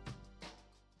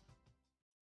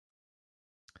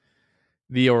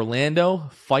 The Orlando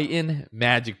Fightin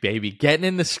Magic, baby. Getting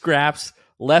in the scraps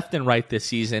left and right this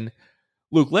season.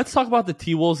 Luke, let's talk about the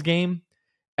T-Wolves game,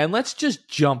 and let's just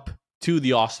jump to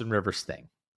the Austin Rivers thing.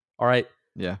 All right?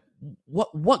 Yeah.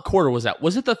 What quarter was that?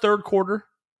 Was it the third quarter?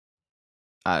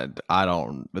 I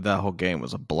don't. That whole game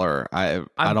was a blur. I don't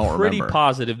remember. I'm pretty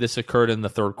positive this occurred in the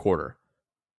third quarter.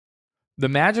 The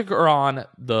Magic are on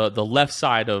the left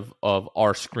side of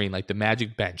our screen, like the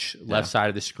Magic bench, left side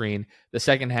of the screen. The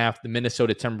second half, the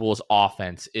Minnesota Timberwolves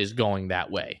offense is going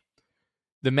that way.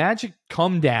 The Magic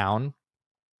come down.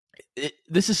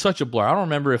 this is such a blur. I don't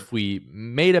remember if we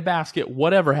made a basket,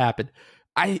 whatever happened.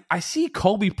 I see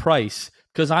Kobe Price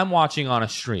because I'm watching on a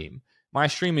stream. My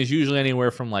stream is usually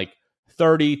anywhere from like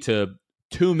 30 to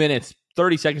 2 minutes,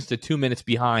 30 seconds to 2 minutes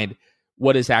behind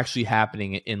what is actually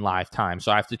happening in live time.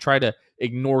 So I have to try to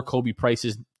ignore Kobe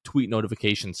Price's tweet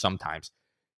notifications sometimes.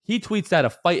 He tweets that a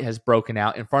fight has broken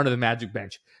out in front of the Magic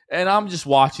bench. And I'm just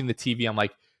watching the TV. I'm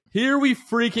like, here we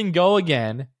freaking go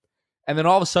again. And then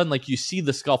all of a sudden, like, you see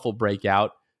the scuffle break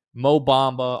out. Mo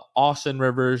Bamba, Austin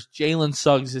Rivers, Jalen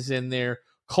Suggs is in there.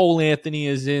 Cole Anthony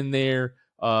is in there.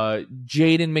 Jaden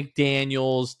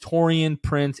McDaniels, Taurean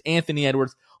Prince, Anthony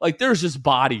Edwards. Like, there's just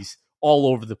bodies all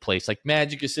over the place. Like,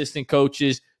 Magic assistant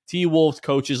coaches, T-Wolves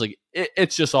coaches. Like,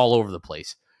 it's just all over the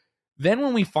place. Then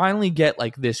when we finally get,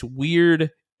 like, this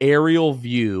weird aerial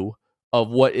view of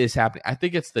what is happening, I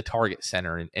think it's the Target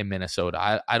Center in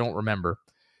Minnesota. I don't remember.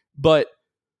 But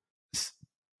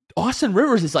Austin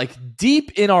Rivers is, like,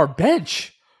 deep in our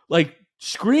bench, like,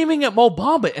 screaming at Mo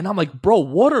Bamba. And I'm like, bro,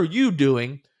 what are you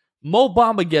doing? Mo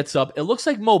Bamba gets up. It looks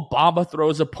like Mo Bamba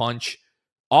throws a punch.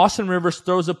 Austin Rivers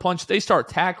throws a punch. They start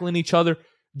tackling each other.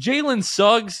 Jalen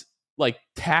Suggs, like,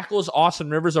 tackles Austin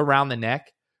Rivers around the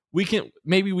neck.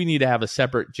 Maybe we need to have a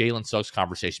separate Jalen Suggs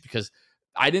conversation, because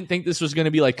I didn't think this was going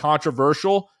to be, like,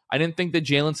 controversial. I didn't think that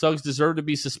Jalen Suggs deserved to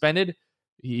be suspended.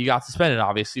 He got suspended,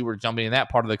 obviously. We're jumping in that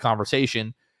part of the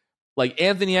conversation. Like,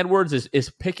 Anthony Edwards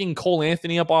is picking Cole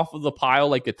Anthony up off of the pile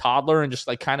like a toddler and just,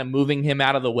 like, kind of moving him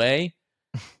out of the way.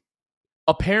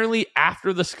 Apparently,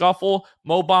 after the scuffle,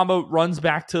 Mo Bamba runs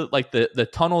back to, like, the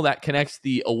tunnel that connects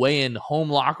the away and home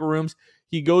locker rooms.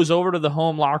 He goes over to the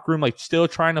home locker room, like, still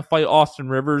trying to fight Austin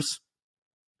Rivers.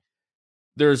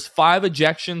 There's 5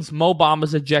 ejections. Mo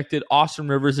Bamba's ejected. Austin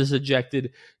Rivers is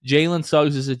ejected. Jalen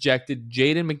Suggs is ejected.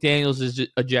 Jaden McDaniels is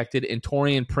ejected. And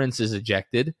Taurean Prince is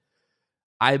ejected.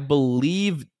 I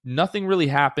believe nothing really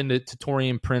happened to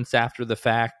Taurean Prince after the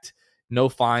fact. No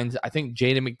fines. I think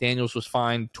Jaden McDaniels was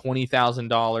fined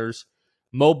 $20,000.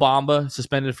 Mo Bamba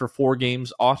suspended for 4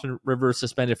 games. Austin Rivers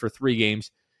suspended for 3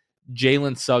 games.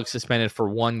 Jalen Suggs suspended for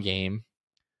 1 game.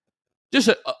 Just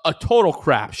a total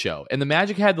crap show. And the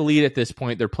Magic had the lead at this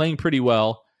point. They're playing pretty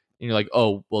well. And you're like,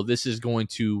 oh, well, this is going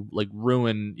to, like,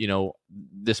 ruin,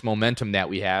 this momentum that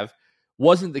we have.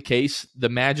 Wasn't the case. The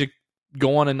Magic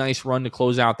go on a nice run to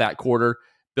close out that quarter,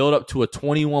 build up to a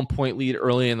 21-point lead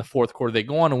early in the fourth quarter. They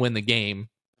go on to win the game.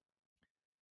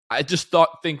 I just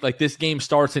think like this game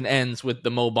starts and ends with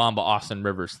the Mo Bamba Austin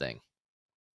Rivers thing.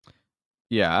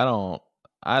 Yeah,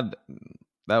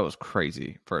 that was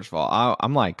crazy. First of all,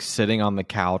 I'm like sitting on the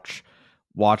couch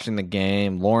watching the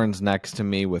game. Lauren's next to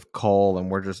me with Cole, and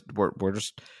we're just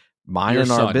minding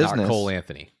our business. Not Cole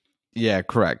Anthony. Yeah,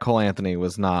 correct. Cole Anthony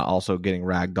was not also getting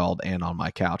ragdolled and on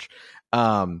my couch.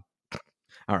 All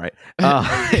right.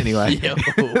 Anyway.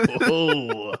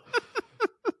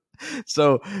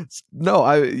 So no,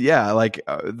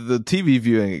 the TV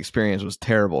viewing experience was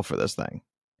terrible for this thing.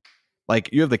 Like,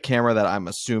 you have the camera that I'm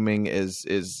assuming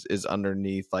is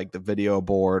underneath, like, the video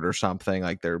board or something,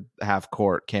 like their half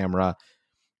court camera.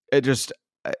 It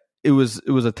was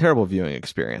a terrible viewing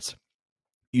experience.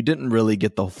 You didn't really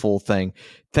get the full thing.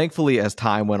 Thankfully, as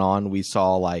time went on, we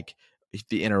saw, like,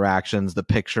 the interactions, the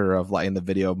picture of, like, in the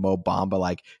video, Mo Bamba,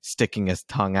 like, sticking his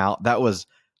tongue out. That was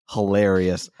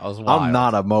hilarious. I'm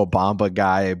not a Mo Bamba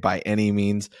guy by any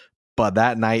means, but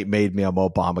that night made me a Mo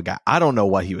Bamba guy. I don't know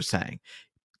what he was saying.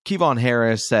 Kevon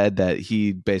Harris said that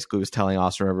he basically was telling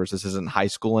Austin Rivers this isn't high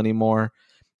school anymore.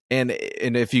 And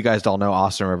if you guys don't know,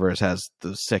 Austin Rivers has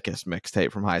the sickest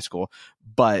mixtape from high school.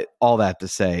 But all that to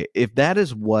say, if that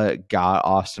is what got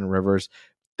Austin Rivers,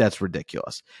 that's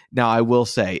ridiculous. Now, I will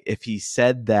say, if he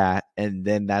said that and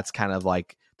then that's kind of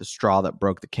like the straw that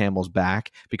broke the camel's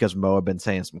back because Mo had been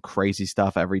saying some crazy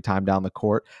stuff every time down the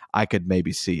court, I could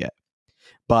maybe see it.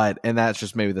 And that's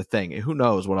just maybe the thing. Who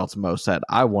knows what else Mo said?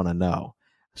 I want to know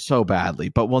so badly,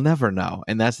 but we'll never know.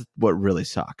 And that's what really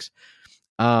sucks.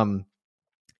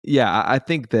 Yeah, I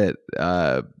think that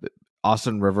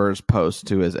Austin Rivers posts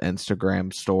to his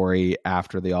Instagram story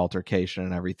after the altercation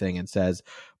and everything and says,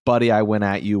 buddy, I went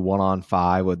at you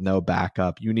 1-on-5 with no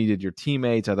backup. You needed your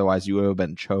teammates. Otherwise, you would have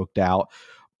been choked out.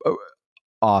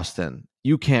 Austin,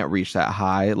 you can't reach that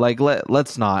high. Like,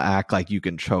 let's not act like you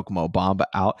can choke Mo Bamba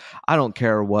out. I don't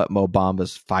care what Mo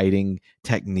Bamba's fighting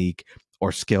technique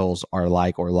or skills are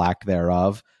like or lack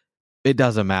thereof. It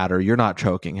doesn't matter. You're not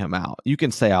choking him out. You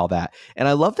can say all that. And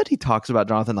I love that he talks about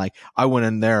Jonathan like, I went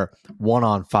in there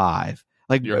 1-on-5.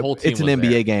 Like, your whole team it's an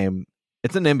NBA there. game.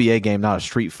 It's an NBA game, not a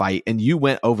street fight. And you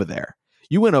went over there.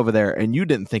 You went over there and you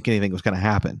didn't think anything was going to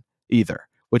happen either,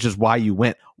 which is why you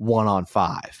went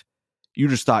 1-on-5. You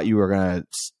just thought you were going to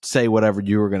say whatever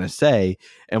you were going to say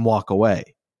and walk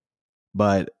away.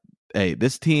 But hey,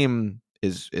 this team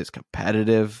is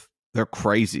competitive. They're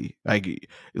crazy. Like,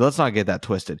 let's not get that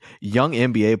twisted. Young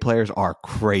NBA players are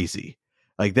crazy.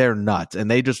 Like, they're nuts,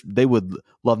 and they would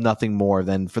love nothing more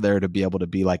than for there to be able to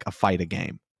be like a fight a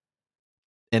game,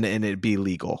 and it'd be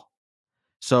legal.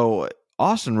 So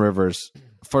Austin Rivers,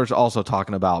 first also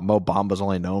talking about Mo Bamba's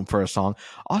only known for a song.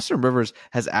 Austin Rivers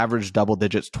has averaged double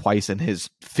digits twice in his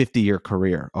 50-year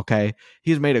career. Okay,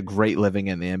 he's made a great living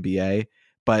in the NBA,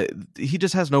 but he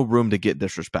just has no room to get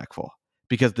disrespectful,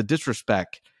 because the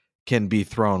disrespect can be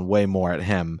thrown way more at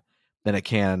him than it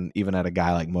can even at a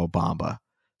guy like Mo Bamba.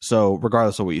 So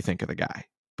regardless of what you think of the guy,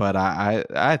 but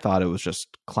I thought it was just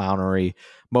clownery.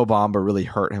 Mo Bamba really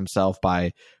hurt himself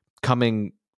by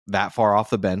coming that far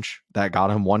off the bench. That got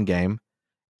him one game.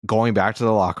 Going back to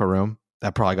the locker room,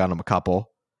 that probably got him a couple.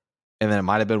 And then it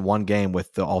might have been one game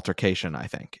with the altercation, I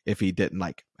think, if he didn't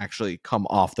like actually come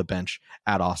off the bench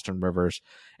at Austin Rivers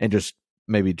and just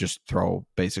maybe just throw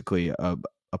basically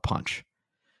a punch.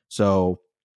 So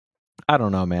I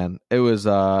don't know, man. It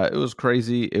was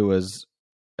crazy. It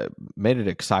made it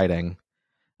exciting.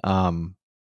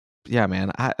 Yeah,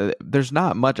 man. There's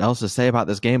not much else to say about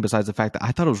this game besides the fact that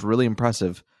I thought it was really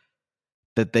impressive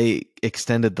that they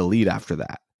extended the lead after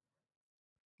that.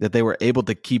 That they were able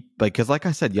to keep, because like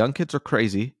I said, young kids are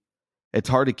crazy. It's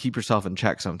hard to keep yourself in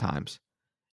check sometimes.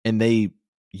 And they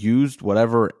used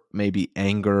whatever, maybe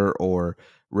anger or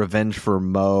revenge for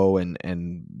Mo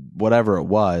and whatever it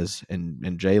was, and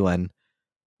Jalen,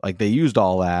 like they used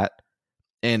all that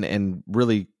and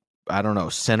really, I don't know,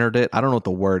 centered it. I don't know what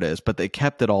the word is, but they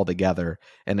kept it all together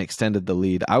and extended the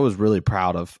lead. I was really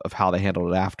proud of how they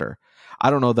handled it after. I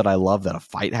don't know that I love that a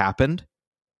fight happened,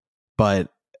 but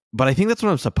I think that's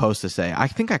what I'm supposed to say. I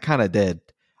think I kind of did.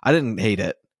 I didn't hate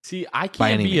it. See, I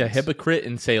can't be a hypocrite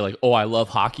and say like, "Oh, I love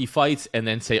hockey fights," and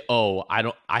then say, "Oh,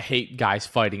 I hate guys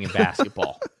fighting in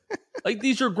basketball." Like,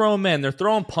 these are grown men; they're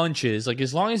throwing punches. Like,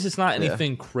 as long as it's not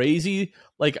anything crazy,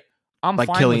 like I'm like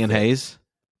fine Killian with it. Hayes.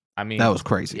 I mean, that was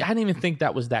crazy. I didn't even think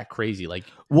that was that crazy. Like,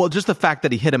 well, just the fact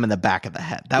that he hit him in the back of the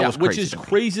head, that was crazy, which is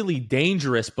crazily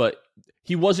dangerous. But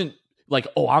he wasn't like,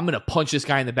 "Oh, I'm going to punch this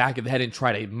guy in the back of the head and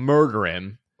try to murder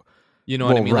him." You know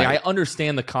what I mean? Right. Like, I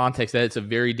understand the context that it's a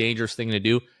very dangerous thing to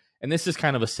do. And this is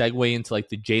kind of a segue into like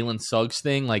the Jalen Suggs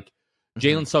thing. Like,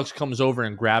 Jalen Suggs comes over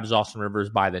and grabs Austin Rivers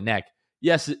by the neck.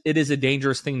 Yes, it is a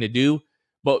dangerous thing to do,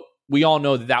 but we all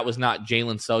know that that was not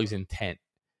Jalen Suggs' intent.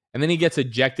 And then he gets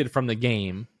ejected from the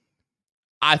game.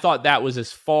 I thought that was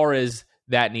as far as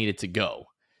that needed to go.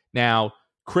 Now,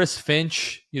 Chris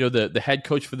Finch, you know, the head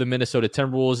coach for the Minnesota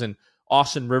Timberwolves, and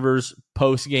Austin Rivers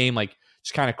post game, like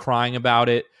just kind of crying about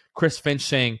it. Chris Finch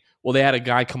saying, well, they had a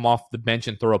guy come off the bench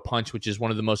and throw a punch, which is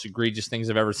one of the most egregious things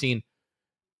I've ever seen.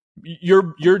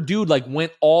 Your dude like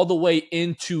went all the way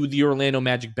into the Orlando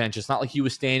Magic bench. It's not like he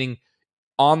was standing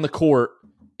on the court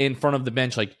in front of the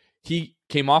bench. Like, he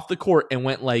came off the court and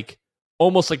went like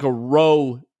almost like a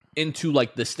row into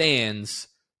like the stands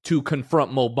to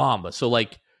confront Mo Bamba. So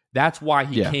like that's why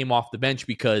he came off the bench,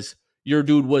 because your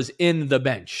dude was in the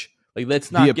bench. Like, let's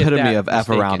not the get epitome that of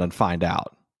mistaken. F around and find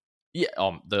out. Yeah,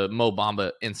 the Mo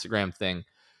Bamba Instagram thing.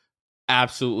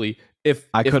 Absolutely. If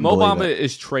Mo Bamba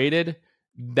is traded,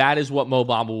 that is what Mo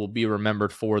Bamba will be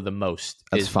remembered for the most.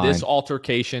 That's fine. This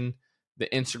altercation, the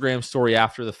Instagram story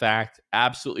after the fact,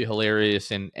 absolutely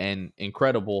hilarious and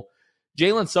incredible.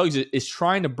 Jalen Suggs is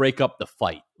trying to break up the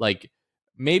fight. Like,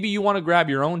 maybe you want to grab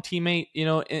your own teammate, you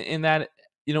know, in that,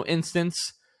 you know,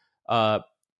 instance.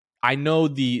 I know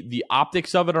the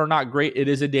optics of it are not great. It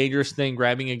is a dangerous thing,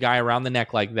 grabbing a guy around the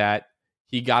neck like that.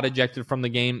 He got ejected from the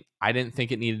game. I didn't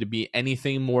think it needed to be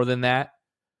anything more than that.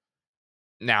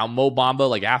 Now, Mo Bamba,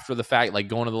 like after the fact, like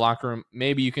going to the locker room,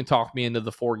 maybe you can talk me into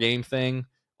the 4-game thing.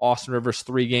 Austin Rivers,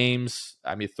 3 games.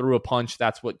 I mean, threw a punch.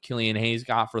 That's what Killian Hayes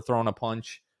got for throwing a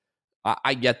punch.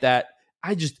 I get that.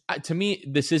 To me,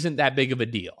 this isn't that big of a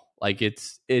deal. Like,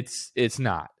 it's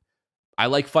not. I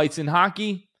like fights in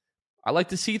hockey. I like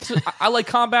to see. I like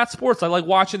combat sports. I like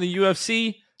watching the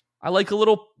UFC. I like a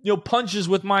little, you know, punches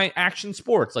with my action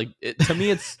sports. Like, to me,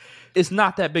 it's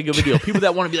not that big of a deal. People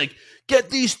that want to be like,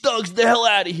 get these thugs the hell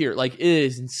out of here. Like, it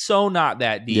is so not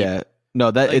that deep. Yeah,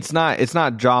 no, that like, it's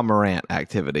not Ja Morant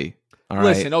activity. All right?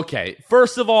 Listen, okay.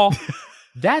 First of all,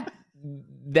 that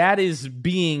is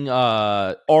being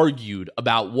argued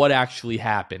about what actually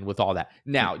happened with all that.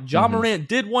 Now, Ja Morant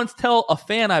did once tell a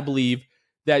fan, I believe,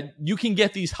 that you can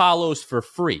get these hollows for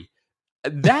free.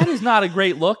 That is not a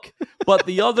great look. But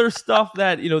the other stuff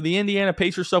that, you know, the Indiana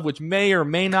Pacers stuff, which may or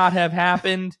may not have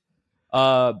happened,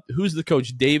 Who's the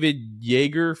coach? David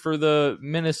Yeager for the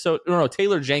Minnesota. No,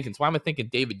 Taylor Jenkins. Why am I thinking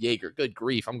David Yeager? Good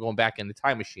grief. I'm going back in the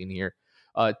time machine here.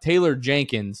 Taylor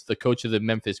Jenkins, the coach of the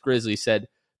Memphis Grizzlies, said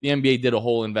the NBA did a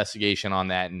whole investigation on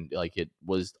that and like it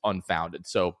was unfounded.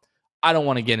 So I don't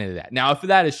want to get into that. Now, if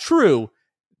that is true,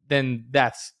 then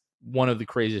that's one of the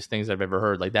craziest things I've ever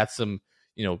heard. Like that's some,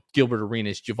 Gilbert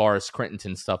Arenas, Javaris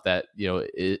Crittenton stuff that,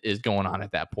 is going on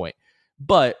at that point.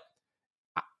 But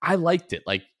I liked it.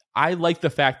 Like I like the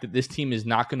fact that this team is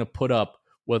not going to put up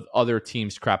with other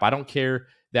teams' crap. I don't care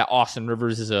that Austin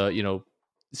Rivers is a,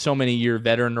 so many year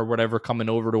veteran or whatever coming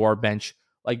over to our bench.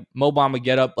 Like Mo Bamba,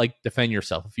 get up, like defend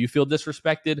yourself. If you feel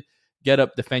disrespected, get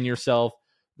up, defend yourself.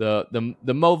 The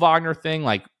Mo Wagner thing,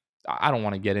 like I don't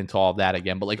want to get into all of that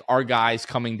again, but like our guys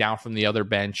coming down from the other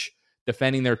bench,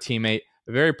 defending their teammate.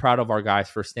 Very proud of our guys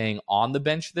for staying on the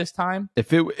bench this time.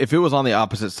 If it was on the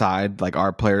opposite side, like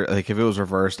our player, like if it was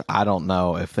reversed, I don't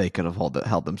know if they could have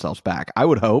held themselves back. I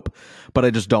would hope, but I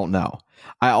just don't know.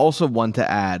 I also want to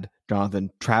add,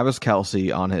 Jonathan, Travis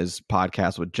Kelce on his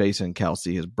podcast with Jason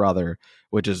Kelce, his brother,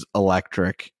 which is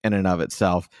electric in and of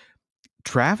itself.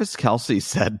 Travis Kelce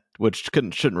said, which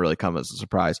shouldn't really come as a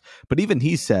surprise, but even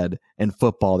he said in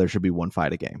football there should be one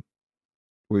fight a game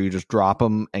where you just drop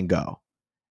them and go.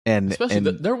 And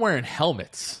especially they're wearing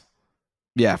helmets.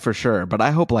 Yeah, for sure. But I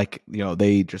hope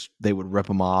they would rip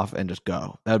them off and just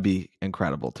go. That would be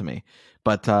incredible to me.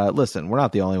 But listen, we're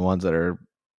not the only ones that are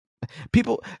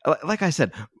people. Like I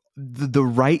said, the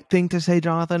right thing to say,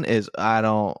 Jonathan, is I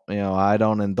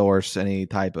don't endorse any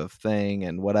type of thing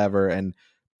and whatever. And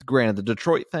granted, the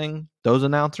Detroit thing, those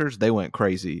announcers, they went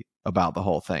crazy about the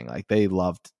whole thing. Like they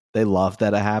loved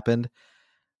that it happened.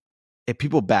 If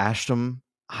people bashed them,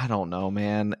 I don't know,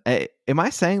 man. Am I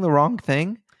saying the wrong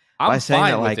thing? I'm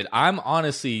fine with it. I'm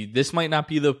honestly, this might not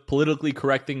be the politically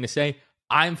correct thing to say.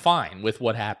 I'm fine with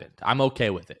what happened. I'm okay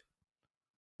with it.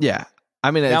 Yeah.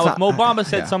 I mean, now if Mo Bamba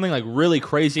said something like really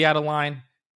crazy out of line,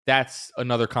 that's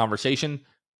another conversation.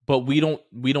 But we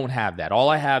don't have that. All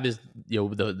I have is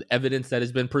the evidence that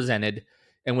has been presented,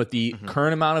 and with the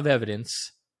current amount of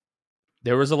evidence,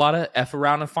 there was a lot of F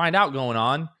around and find out going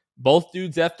on. Both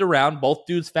dudes effed around. Both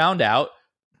dudes found out.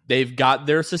 They've got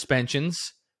their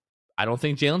suspensions. I don't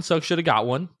think Jalen Suggs should have got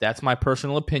one. That's my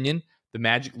personal opinion. The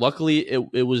Magic, luckily,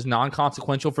 it was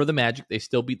non-consequential for the Magic. They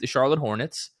still beat the Charlotte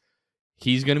Hornets.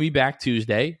 He's going to be back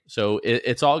Tuesday, so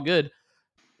it's all good.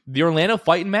 The Orlando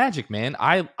Fightin Magic, man.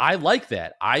 I like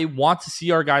that. I want to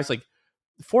see our guys, like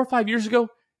 4 or 5 years ago,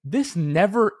 this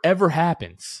never, ever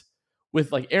happens.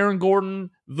 With like Aaron Gordon,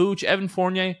 Vooch, Evan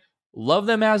Fournier, love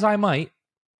them as I might.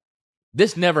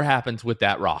 This never happens with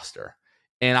that roster.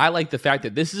 And I like the fact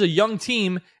that this is a young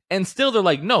team, and still they're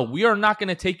like, no, we are not going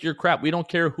to take your crap. We don't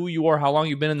care who you are, how long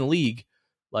you've been in the league.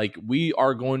 Like, we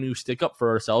are going to stick up for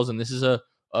ourselves, and this is a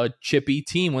chippy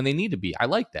team when they need to be. I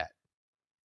like that.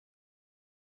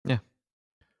 Yeah.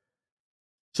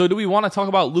 So do we want to talk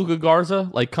about Luka Garza,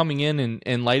 like coming in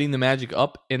and lighting the Magic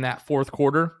up in that fourth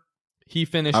quarter? He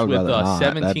finished with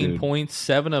 17 points,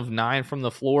 7 of 9 from the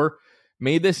floor.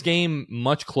 Made this game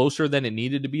much closer than it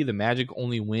needed to be. The Magic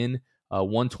only win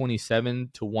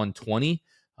 127-120.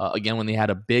 Again, when they had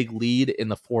a big lead in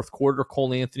the fourth quarter,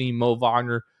 Cole Anthony, Mo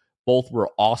Wagner, both were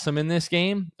awesome in this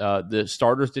game. The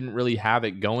starters didn't really have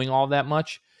it going all that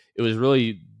much. It was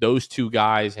really those two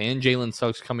guys and Jalen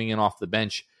Suggs coming in off the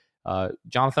bench.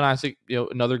 Jonathan Isaac,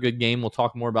 another good game. We'll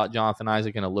talk more about Jonathan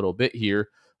Isaac in a little bit here.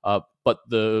 But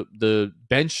the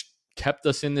bench kept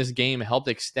us in this game, helped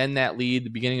extend that lead at the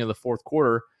beginning of the fourth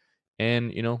quarter.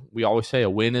 And, we always say a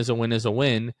win is a win is a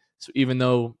win. So even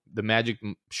though the Magic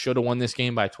should have won this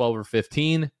game by 12 or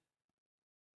 15,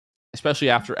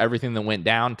 especially after everything that went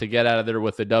down, to get out of there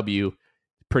with a W,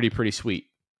 pretty sweet.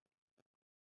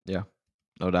 Yeah,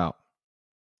 no doubt.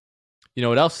 You know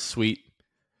what else is sweet?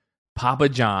 Papa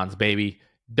John's, baby.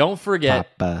 Don't forget,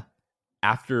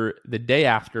 after the day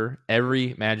after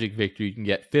every Magic victory, you can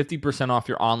get 50% off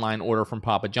your online order from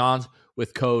Papa John's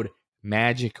with code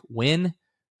MAGICWIN.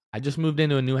 I just moved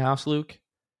into a new house, Luke.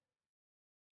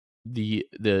 The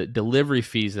delivery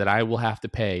fees that I will have to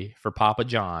pay for Papa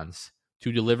John's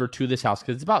to deliver to this house,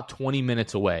 because it's about 20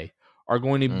 minutes away, are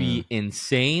going to be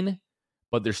insane,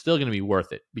 but they're still going to be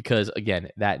worth it. Because, again,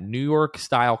 that New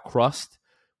York-style crust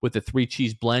with the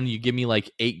 3-cheese blend, you give me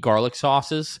like 8 garlic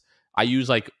sauces. I use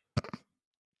like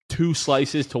 2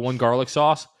 slices to 1 garlic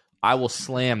sauce. I will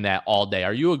slam that all day.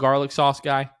 Are you a garlic sauce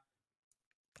guy?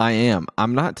 I am.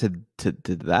 I'm not to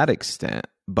that extent,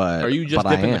 but are you just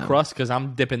dipping the crust? Because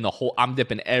I'm dipping I'm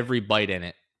dipping every bite in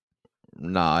it.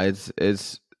 No,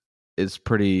 it's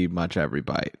pretty much every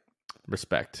bite.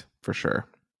 Respect. For sure.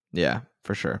 Yeah,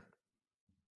 for sure.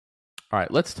 All right,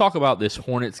 let's talk about this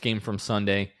Hornets game from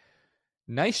Sunday.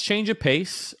 Nice change of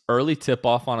pace. Early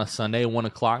tip-off on a Sunday, 1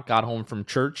 o'clock. Got home from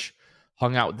church,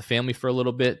 hung out with the family for a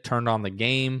little bit, turned on the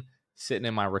game, sitting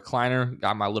in my recliner,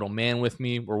 got my little man with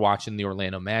me. We're watching the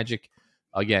Orlando Magic.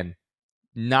 Again,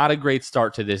 not a great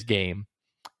start to this game.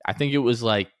 I think it was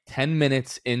like 10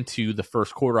 minutes into the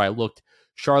first quarter, I looked.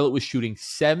 Charlotte was shooting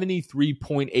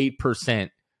 73.8%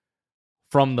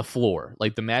 from the floor.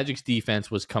 Like the Magic's defense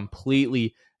was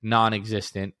completely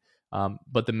non-existent.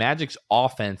 But the Magic's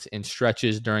offense in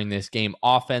stretches during this game,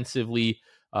 offensively,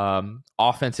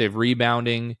 offensive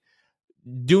rebounding,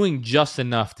 doing just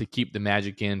enough to keep the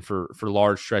Magic in for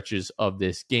large stretches of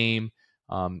this game.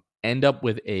 End up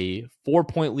with a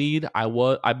 4-point lead,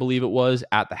 I believe it was,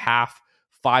 at the half,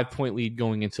 5-point lead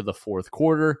going into the fourth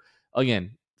quarter.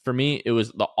 Again, for me, it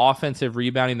was the offensive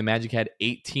rebounding. The Magic had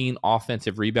 18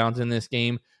 offensive rebounds in this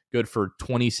game, good for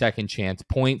 20-second chance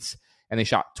points, and they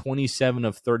shot 27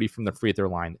 of 30 from the free throw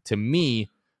line. To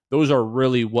me, those are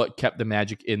really what kept the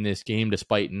Magic in this game,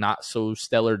 despite not so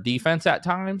stellar defense at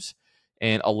times,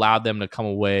 and allowed them to come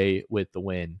away with the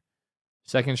win.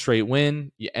 Second straight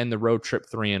win. You end the road trip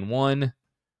 3-1.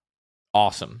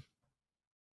 Awesome.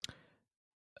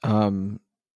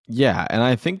 Yeah, and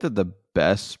I think that the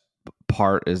best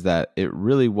part is that it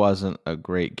really wasn't a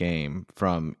great game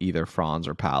from either Franz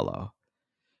or Paolo.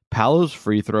 Paolo's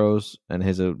free throws and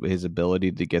his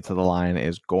ability to get to the line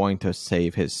is going to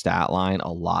save his stat line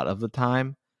a lot of the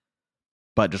time,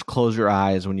 but just close your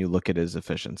eyes when you look at his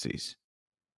efficiencies,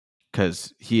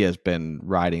 because he has been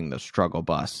riding the struggle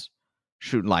bus,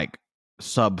 shooting like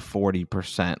sub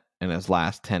 40% in his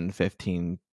last 10,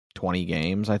 15, 20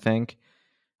 games, I think.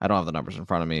 I don't have the numbers in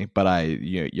front of me, but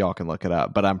y'all can look it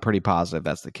up. But I'm pretty positive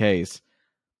that's the case.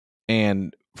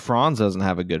 And Franz doesn't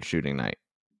have a good shooting night.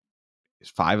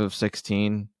 He's 5 of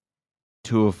 16,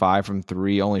 2 of 5 from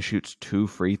 3, only shoots 2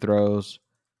 free throws.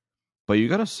 But you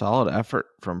got a solid effort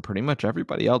from pretty much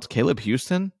everybody else. Caleb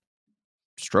Houston,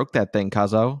 stroke that thing,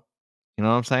 cuzzo. You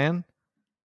know what I'm saying?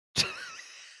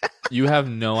 You have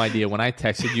no idea. When I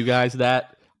texted you guys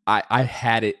that, I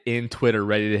had it in Twitter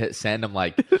ready to hit send. I'm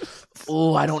like,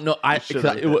 oh, I don't know.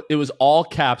 It was all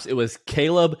caps. It was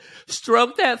Caleb,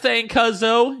 stroke that thing,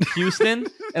 cuzzo, Houston.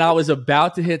 And I was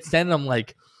about to hit send. And I'm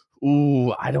like,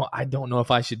 ooh, I don't know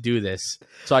if I should do this.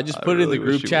 So I just put it in the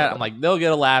group chat. I'm like, they'll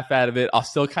get a laugh out of it. I'll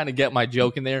still kind of get my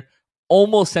joke in there.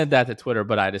 Almost sent that to Twitter,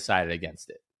 but I decided against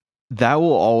it. That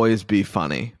will always be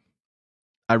funny.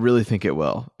 I really think it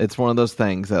will. It's one of those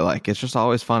things that, like, it's just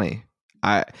always funny.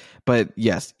 But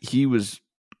yes, he was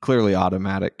clearly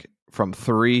automatic from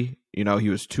 3. You know, he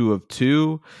was 2 of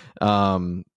 2.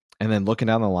 And then looking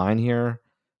down the line here,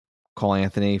 Cole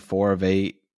Anthony, 4 of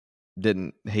 8.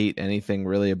 Didn't hate anything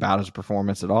really about his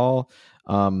performance at all.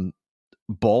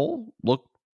 Bull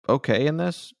looked okay in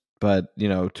this, but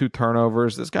 2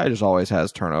 turnovers. This guy just always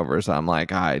has turnovers. I'm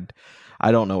like, I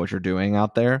don't know what you're doing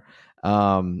out there.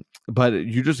 But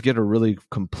you just get a really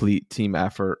complete team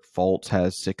effort. Fultz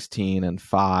has 16 and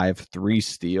 5, 3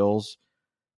 steals,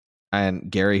 and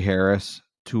Gary Harris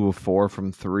 2 of 4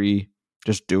 from 3,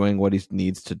 just doing what he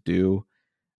needs to do.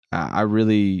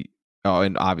 Oh,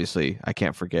 and obviously I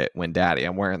can't forget Win Daddy.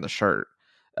 I'm wearing the shirt.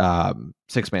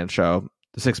 6-Man Show,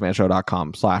 the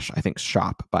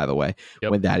 6manShow.com/shop, by the way.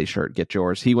 Yep. Win Daddy shirt, get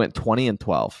yours. He went 20 and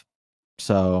 12.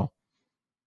 So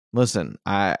listen,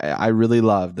 I really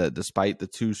love that despite the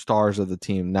 2 stars of the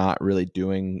team not really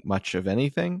doing much of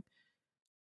anything,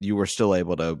 you were still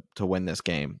able to win this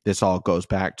game. This all goes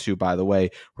back to, by the way,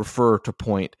 refer to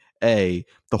point A,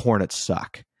 the Hornets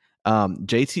suck.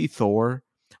 JT Thor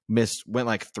went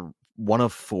like 1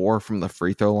 of 4 from the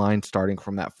free throw line, starting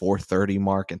from that 4:30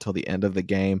 mark until the end of the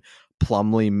game.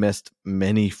 Plumlee missed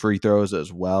many free throws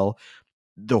as well.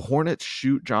 The Hornets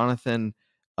shoot, Jonathan,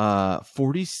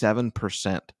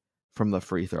 47% from the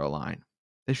free throw line.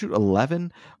 They shoot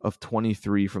 11 of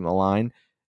 23 from the line.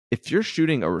 If you're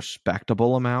shooting a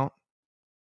respectable amount,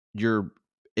 you're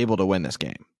able to win this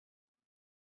game.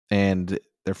 And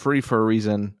they're free for a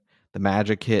reason. The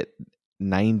Magic hit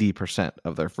 90%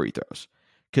 of their free throws.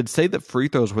 Could say that free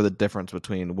throws were the difference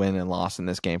between win and loss in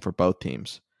this game for both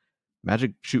teams.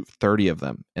 Magic shoot 30 of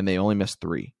them, and they only missed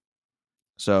 3.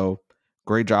 So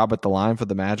great job at the line for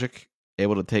the Magic.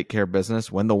 Able to take care of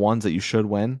business, win the ones that you should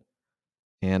win.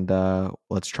 And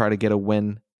let's try to get a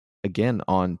win again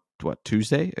on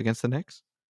Tuesday against the Knicks.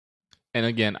 And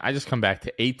again, I just come back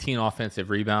to 18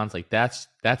 offensive rebounds. Like that's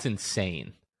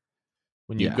insane.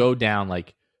 When you go down,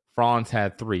 like Franz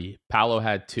had 3, Paolo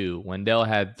had 2, Wendell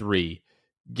had 3,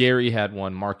 Gary had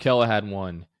 1, Markella had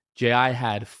 1, J.I.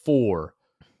 had 4.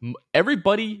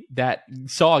 everybody that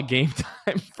saw game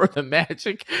time for the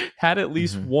Magic had at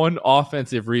least one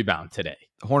offensive rebound today.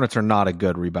 The Hornets are not a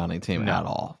good rebounding team at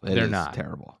all. They're not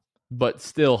terrible, but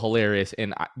still hilarious.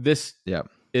 And this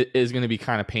is going to be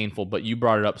kind of painful, but you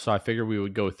brought it up, so I figured we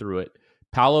would go through it.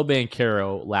 Paolo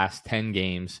Banchero, last 10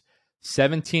 games,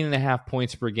 17.5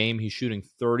 points per game. He's shooting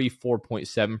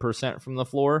 34.7% from the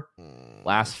floor.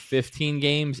 Last 15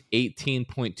 games,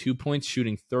 18.2 points,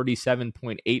 shooting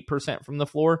 37.8% from the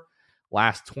floor.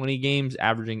 Last 20 games,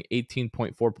 averaging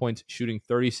 18.4 points, shooting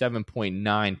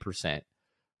 37.9%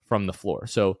 from the floor.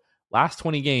 So last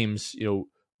 20 games,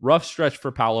 rough stretch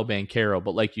for Paolo Banchero,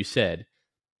 but like you said,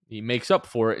 he makes up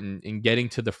for it in getting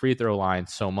to the free throw line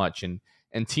so much. And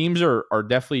teams are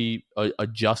definitely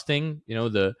adjusting.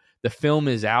 The film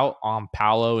is out on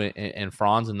Paolo and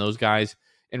Franz and those guys,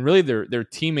 and really their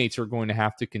teammates are going to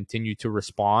have to continue to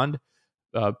respond.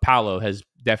 Paolo has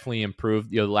definitely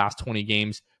improved the last 20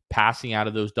 games, passing out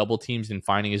of those double teams and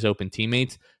finding his open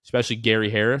teammates, especially Gary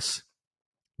Harris.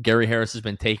 Gary Harris has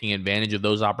been taking advantage of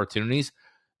those opportunities.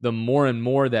 The more and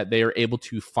more that they are able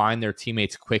to find their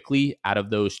teammates quickly out of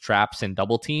those traps and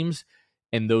double teams,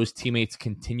 and those teammates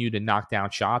continue to knock down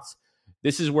shots.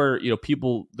 This is where,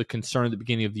 the concern at the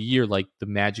beginning of the year, like the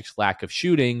Magic's lack of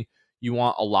shooting, you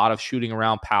want a lot of shooting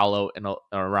around Paolo and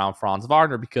around Franz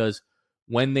Wagner, because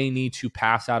when they need to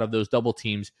pass out of those double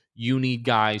teams, you need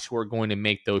guys who are going to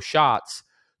make those shots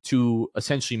to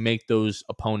essentially make those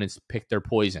opponents pick their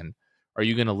poison. Are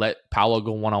you going to let Paolo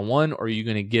go one-on-one, or are you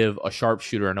going to give a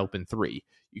sharpshooter an open three?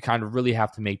 You kind of really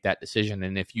have to make that decision.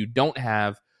 And if you don't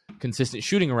have consistent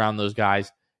shooting around those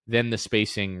guys, then the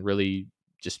spacing really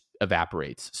just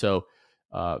evaporates. So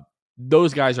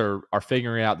those guys are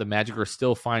figuring out. The Magic are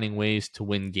still finding ways to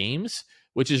win games,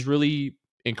 which is really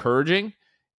encouraging.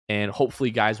 And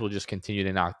hopefully guys will just continue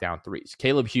to knock down threes.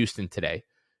 Caleb Houston today.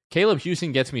 Caleb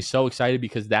Houston gets me so excited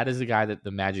because that is the guy that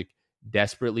the Magic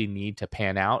desperately need to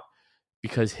pan out,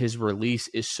 because his release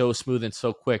is so smooth and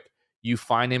so quick. You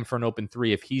find him for an open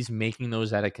three. If he's making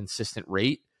those at a consistent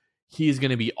rate, he is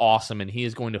going to be awesome, and he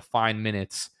is going to find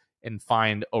minutes and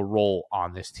find a role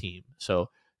on this team. So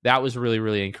that was really,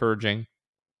 really encouraging.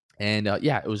 And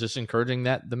it was just encouraging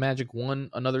that the Magic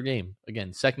won another game.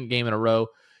 Again, second game in a row.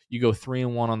 You go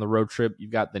 3-1 on the road trip.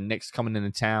 You've got the Knicks coming into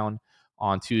town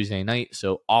on Tuesday night.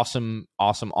 So awesome,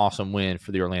 awesome, awesome win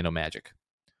for the Orlando Magic.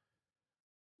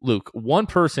 Luke, one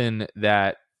person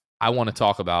that I want to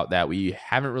talk about that we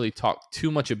haven't really talked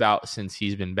too much about since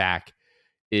he's been back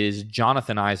is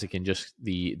Jonathan Isaac, and just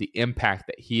the impact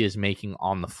that he is making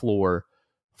on the floor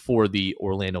for the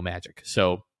Orlando Magic.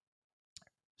 So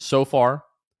far,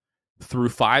 through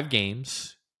 5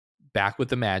 games, back with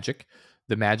the Magic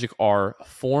are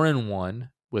 4-1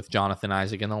 with Jonathan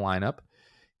Isaac in the lineup.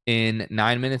 In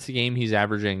 9 minutes a game, he's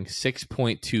averaging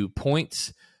 6.2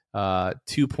 points,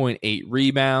 2.8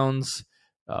 rebounds,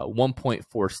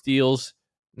 1.4 steals.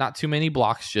 Not too many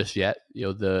blocks just yet.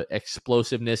 The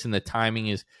explosiveness and the timing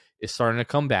is starting to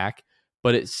come back,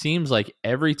 but it seems like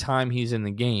every time he's in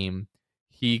the game,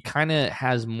 he kind of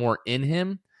has more in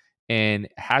him and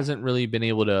hasn't really been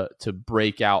able to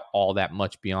break out all that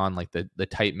much beyond like the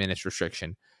tight minutes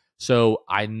restriction. So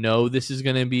I know this is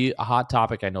going to be a hot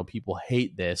topic. I know people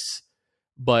hate this,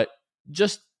 but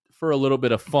just for a little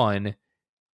bit of fun,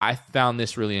 I found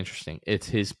this really interesting. It's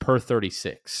his per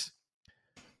 36.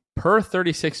 Per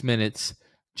 36 minutes,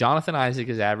 Jonathan Isaac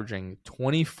is averaging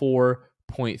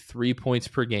 24.3 points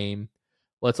per game.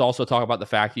 Let's also talk about the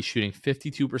fact he's shooting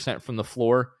 52% from the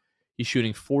floor. He's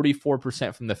shooting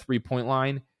 44% from the three-point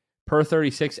line. Per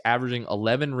 36, averaging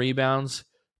 11 rebounds,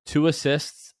 2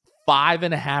 assists,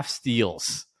 5.5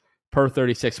 steals per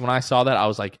 36. When I saw that, I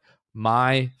was like,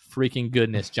 my freaking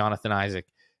goodness, Jonathan Isaac.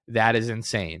 That is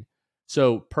insane.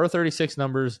 So per 36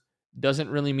 numbers doesn't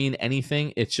really mean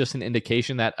anything. It's just an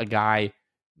indication that a guy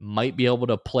might be able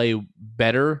to play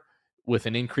better with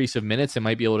an increase of minutes and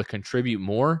might be able to contribute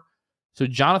more. So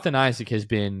Jonathan Isaac has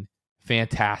been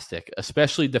fantastic,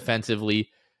 especially defensively.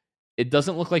 It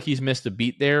doesn't look like he's missed a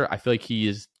beat there. I feel like he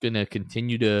is going to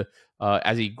continue to,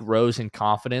 as he grows in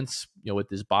confidence, with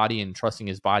his body and trusting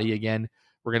his body again,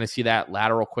 we're going to see that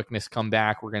lateral quickness come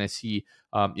back. We're going to see,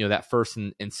 that first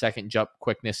and second jump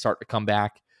quickness start to come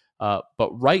back. But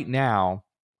right now,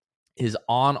 his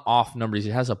on-off numbers,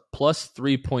 he has a plus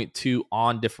 3.2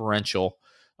 on differential.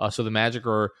 So the Magic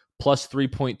are plus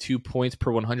 3.2 points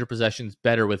per 100 possessions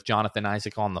better with Jonathan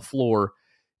Isaac on the floor.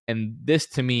 And this,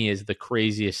 to me, is the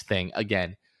craziest thing.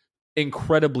 Again,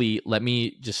 incredibly, let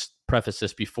me just preface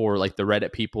this before like the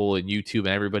Reddit people and YouTube and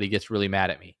everybody gets really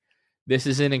mad at me. This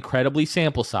is an incredibly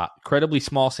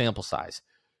small sample size.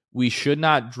 we should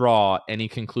not draw any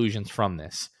conclusions from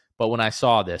this. But when I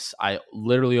saw this, I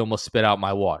literally almost spit out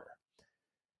my water.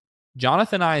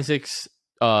 Jonathan Isaac's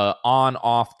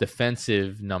on-off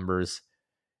defensive numbers,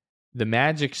 the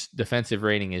Magic's defensive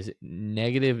rating is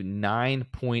negative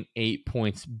 9.8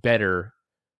 points better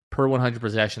per 100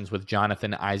 possessions with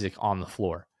Jonathan Isaac on the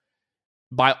floor.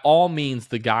 By all means,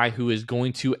 the guy who is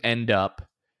going to end up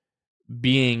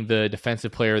being the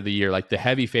defensive player of the year, like the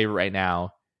heavy favorite right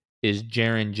now, is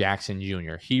Jaren Jackson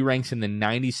Jr. He ranks in the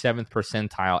 97th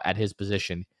percentile at his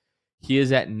position. He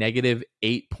is at negative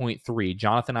 8.3.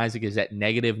 Jonathan Isaac is at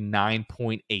negative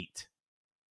 9.8.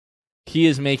 He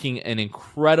is making an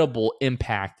incredible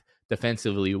impact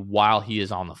defensively while he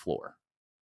is on the floor.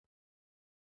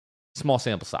 Small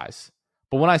sample size.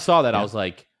 But when I saw that, I was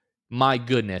like, my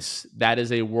goodness, that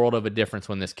is a world of a difference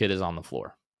when this kid is on the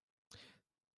floor.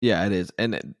 Yeah, it is.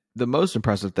 And the most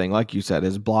impressive thing, like you said,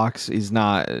 is blocks. He's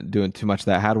not doing too much of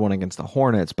that. Had one against the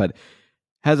Hornets, but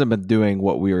hasn't been doing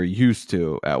what we were used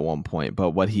to at one point.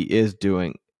 But what he is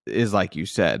doing is, like you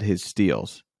said, his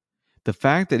steals. The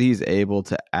fact that he's able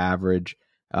to average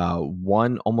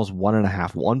almost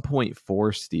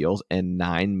 1.4 steals in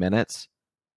 9 minutes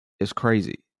is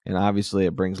crazy. And obviously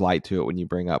it brings light to it when you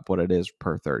bring up what it is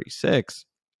per 36.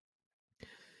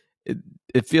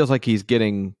 It feels like he's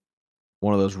getting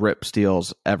one of those rip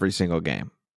steals every single game.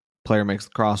 Player makes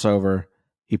the crossover,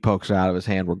 he pokes it out of his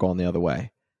hand, we're going the other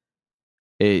way.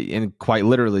 And quite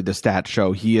literally, the stats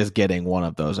show he is getting one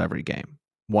of those every game,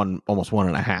 almost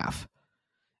 1.5.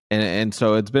 And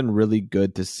so it's been really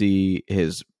good to see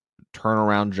his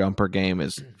turnaround jumper game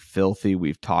is filthy.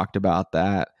 We've talked about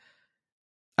that.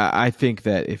 I think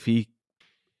that if he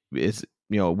is,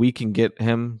 we can get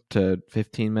him to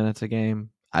 15 minutes a game,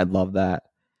 I'd love that.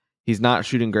 He's not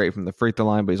shooting great from the free throw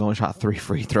line, but he's only shot 3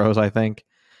 free throws, I think.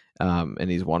 And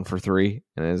he's 1 for 3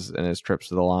 in his trips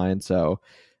to the line. So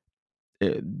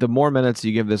the more minutes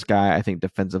you give this guy, I think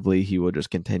defensively he will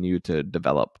just continue to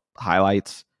develop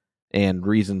highlights and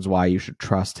reasons why you should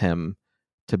trust him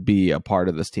to be a part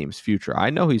of this team's future. I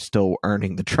know he's still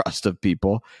earning the trust of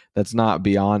people. That's not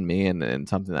beyond me and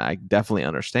something that I definitely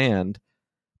understand.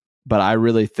 But I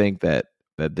really think that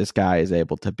this guy is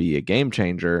able to be a game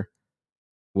changer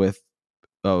with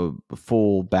a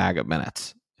full bag of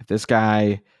minutes. If this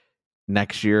guy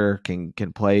next year can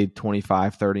play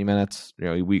 25, 30 minutes,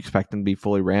 we expect him to be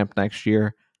fully ramped next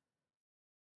year,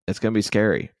 it's going to be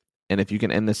scary. And if you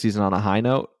can end the season on a high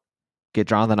note, get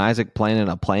Jonathan Isaac playing in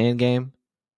a play-in game,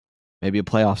 maybe a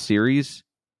playoff series,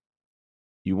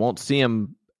 you won't see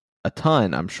him a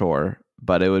ton, I'm sure,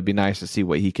 but it would be nice to see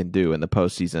what he can do in the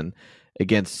postseason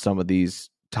against some of these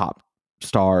top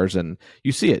stars. And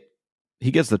you see it.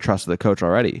 He gets the trust of the coach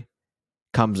already.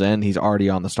 Comes in, he's already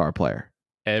on the star player.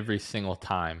 Every single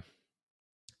time.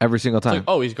 Every single time. Like,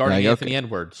 oh, he's guarding Anthony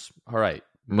Edwards. All right.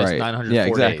 Missed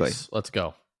 904 days. Let's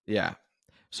go. Yeah.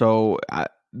 So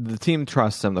the team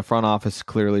trusts him. The front office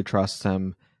clearly trusts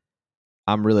him.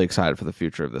 I'm really excited for the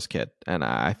future of this kid. And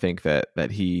I think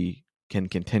that he can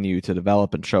continue to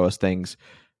develop and show us things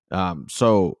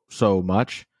so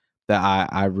much that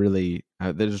I really,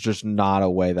 there's just not a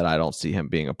way that I don't see him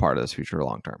being a part of this future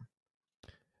long term.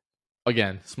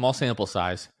 Again, small sample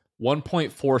size.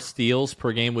 1.4 steals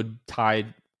per game would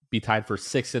be tied for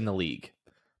 6th in the league.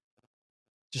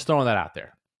 Just throwing that out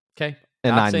there. Okay?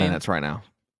 In 9 minutes right now.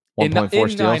 1.4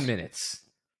 steals. 9 minutes.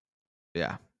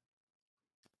 Yeah.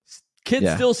 Kid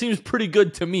still seems pretty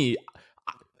good to me.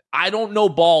 I don't know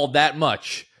ball that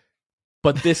much,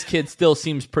 but this kid still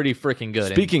seems pretty freaking good.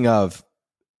 Speaking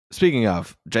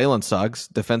of Jalen Suggs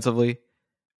defensively,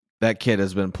 that kid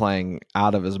has been playing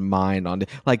out of his mind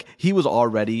he was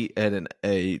already at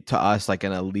to us like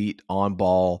an elite on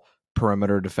ball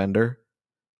perimeter defender.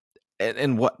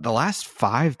 And what the last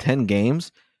 5-10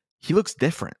 games, he looks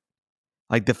different.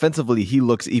 Like defensively, he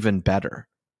looks even better,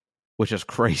 which is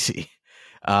crazy.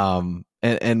 And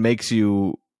makes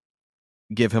you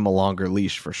give him a longer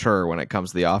leash for sure when it comes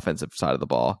to the offensive side of the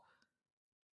ball.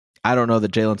 I don't know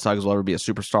that Jalen Suggs will ever be a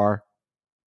superstar.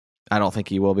 I don't think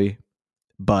he will be.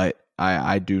 But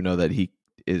I do know that he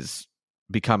is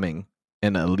becoming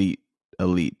an elite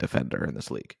defender in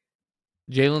this league.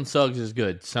 Jalen Suggs is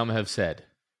good, some have said.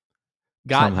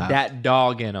 Got that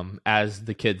dog in him, as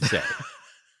the kids say.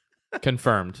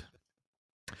 Confirmed.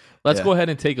 Let's go ahead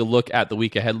and take a look at the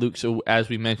week ahead, Luke. So as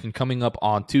we mentioned, coming up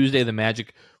on Tuesday, the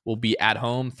Magic will be at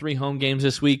home. 3 home games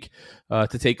this week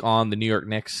to take on the New York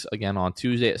Knicks again on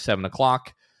Tuesday at 7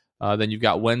 o'clock. Then you've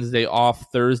got Wednesday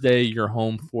off. Thursday, you're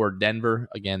home for Denver.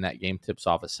 Again, that game tips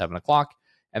off at 7 o'clock.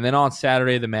 And then on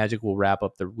Saturday, the Magic will wrap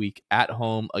up the week at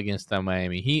home against the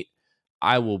Miami Heat.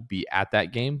 I will be at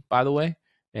that game, by the way.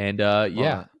 And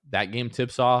that game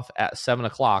tips off at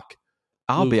 7:00.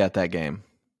 I'll be at that game.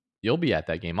 You'll be at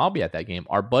that game. I'll be at that game.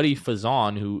 Our buddy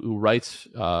Fazan, who writes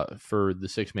for the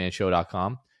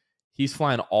sixmanshow.com, he's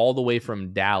flying all the way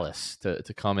from Dallas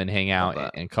to come and hang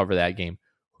out and cover that game.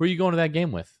 Who are you going to that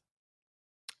game with?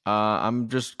 I'm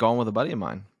just going with a buddy of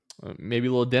mine. Maybe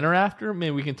a little dinner after?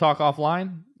 Maybe we can talk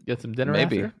offline? Get some dinner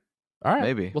after? All right.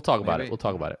 Maybe. We'll talk about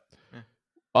it.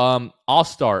 Yeah. I'll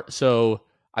start. So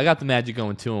I got the Magic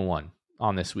going 2-1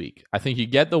 on this week. I think you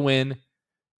get the win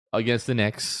against the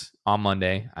Knicks on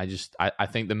Monday. I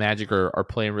think the Magic are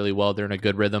playing really well. They're in a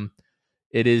good rhythm.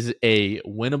 It is a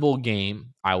winnable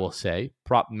game, I will say.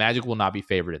 Magic will not be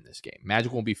favored in this game.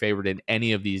 Magic won't be favored in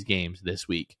any of these games this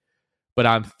week. But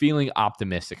I'm feeling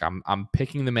optimistic. I'm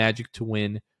picking the Magic to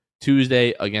win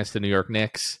Tuesday against the New York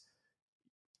Knicks,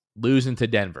 losing to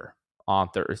Denver on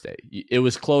Thursday. It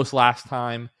was close last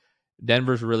time.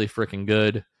 Denver's really freaking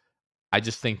good. I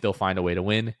just think they'll find a way to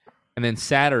win. And then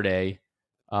Saturday,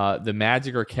 the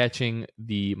Magic are catching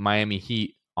the Miami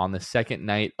Heat on the second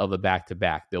night of a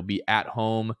back-to-back. They'll be at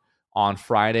home on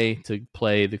Friday to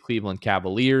play the Cleveland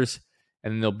Cavaliers,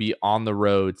 and then they'll be on the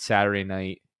road Saturday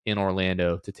night in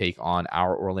Orlando to take on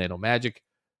our Orlando Magic.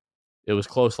 It was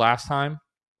close last time.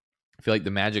 I feel like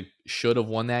the Magic should have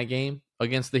won that game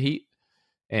against the Heat.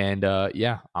 And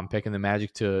I'm picking the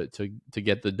Magic to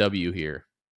get the W here.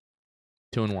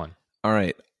 2-1. All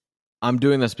right. I'm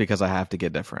doing this because I have to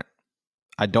get different.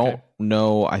 I don't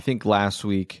know. I think last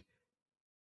week,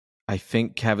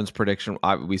 Kevin's prediction,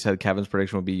 we said Kevin's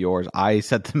prediction would be yours. I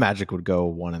said the Magic would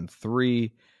go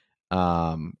 1-3,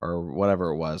 or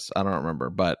whatever it was. I don't remember,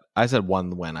 but I said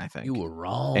 1 win, I think. You were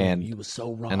wrong. You were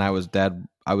so wrong. And I was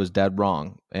dead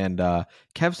wrong. And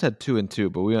Kev said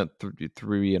 2-2, but we went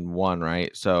 3-1,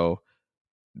 right? So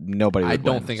nobody would I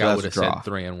don't win. think So I would have said draw.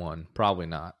 3-1. Probably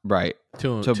not. Right.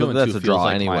 2 so, and 2 but that's a feels draw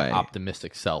like anyway. my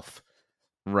optimistic self.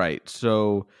 Right.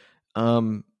 So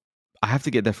I have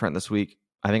to get different this week.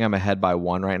 I think I'm ahead by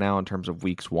 1 right now in terms of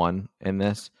weeks 1 in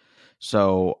this.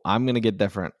 So I'm going to get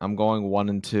different. I'm going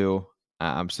 1-2.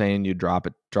 I'm saying you drop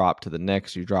to the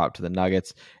Knicks, you drop to the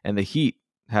Nuggets, and the Heat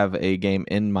have a game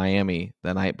in Miami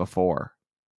the night before.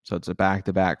 So it's a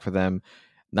back-to-back for them.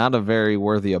 Not a very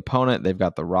worthy opponent. They've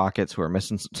got the Rockets, who are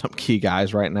missing some key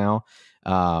guys right now.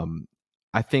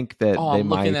 I think that I'm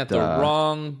looking at the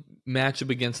wrong matchup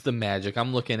against the Magic.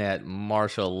 I'm looking at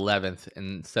March 11th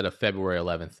instead of February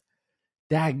 11th.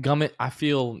 Dadgummit, I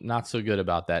feel not so good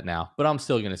about that now, but I'm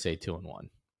still going to say 2-1.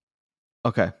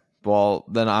 Okay. Well,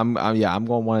 then I'm going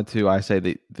 1-2. I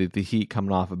say the Heat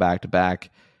coming off a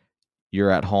back-to-back.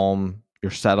 You're at home.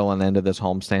 You're settling into this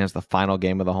homestand. It's the final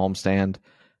game of the homestand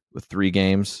with 3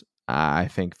 games. I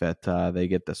think that they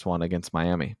get this one against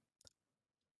Miami.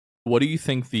 What do you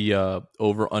think the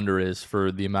over-under is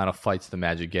for the amount of fights the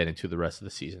Magic get into the rest of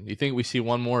the season? Do you think we see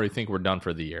one more, or do you think we're done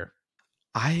for the year?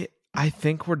 I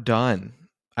think we're done.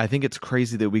 I think it's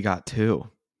crazy that we got 2.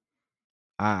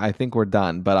 I think we're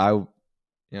done, but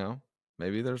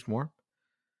maybe there's more.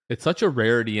 It's such a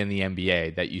rarity in the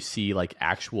NBA that you see like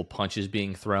actual punches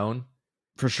being thrown.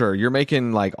 For sure. You're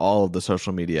making like all of the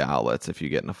social media outlets if you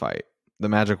get in a fight. The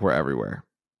Magic were everywhere.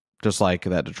 Just like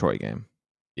that Detroit game.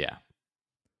 Yeah.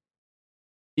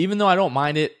 Even though I don't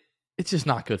mind it, it's just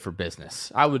not good for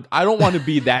business. I don't want to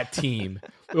be that team.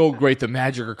 Oh, great, the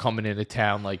Magic are coming into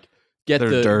town. Like,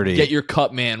 dirty. Get your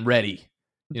cup man ready.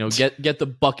 Get the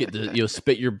bucket to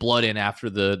spit your blood in after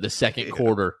the second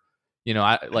quarter.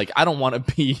 I don't want to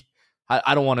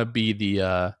be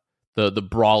the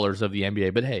brawlers of the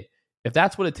NBA. But hey, if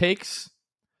that's what it takes,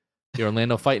 the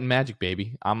Orlando Fightin Magic,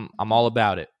 baby. I'm all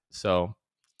about it. So,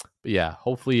 but yeah,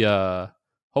 hopefully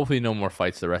no more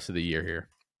fights the rest of the year here.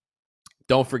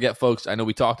 Don't forget, folks, I know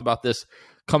we talked about this,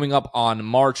 coming up on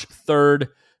March 3rd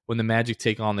when the Magic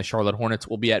take on the Charlotte Hornets.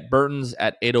 We'll be at Burton's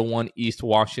at 801 East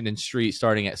Washington Street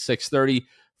starting at 6:30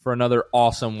 for another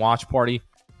awesome watch party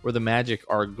where the Magic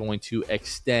are going to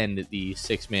extend the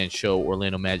six-man show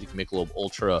Orlando Magic Michelob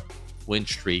Ultra win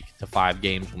streak to 5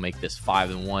 games. We'll make this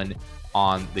 5-1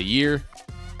 on the year.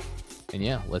 And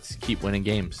yeah, let's keep winning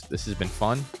games. This has been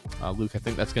fun. Luke, I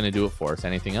think that's going to do it for us.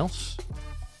 Anything else?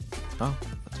 Oh,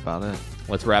 that's about it.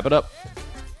 Let's wrap it up.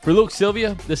 For Luke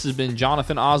Sylvia, this has been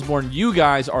Jonathan Osborne. You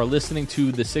guys are listening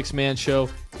to The Sixth Man Show,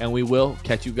 and we will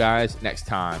catch you guys next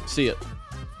time. See ya.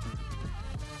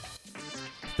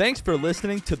 Thanks for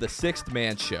listening to The Sixth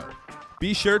Man Show.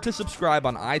 Be sure to subscribe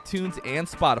on iTunes and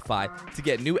Spotify to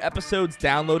get new episodes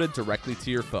downloaded directly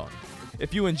to your phone.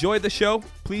 If you enjoyed the show,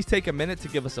 please take a minute to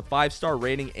give us a 5-star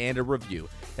rating and a review.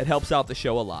 It helps out the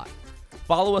show a lot.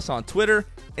 Follow us on Twitter,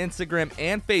 Instagram,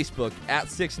 and Facebook at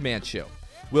Sixth Man Show.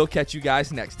 We'll catch you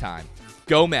guys next time.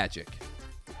 go Magic.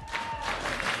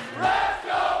 Let's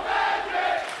go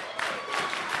Magic!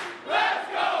 Let's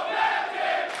go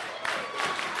Magic!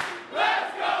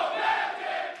 Let's go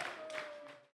Magic!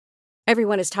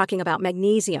 Everyone is talking about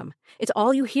magnesium. It's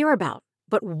all you hear about.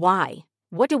 But why?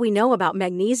 What do we know about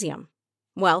magnesium?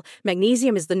 Well,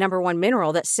 magnesium is the #1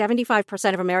 mineral that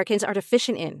 75% of Americans are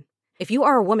deficient in. If you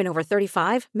are a woman over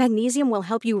 35, magnesium will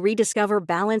help you rediscover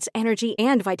balance, energy,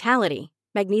 and vitality.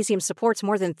 Magnesium supports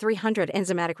more than 300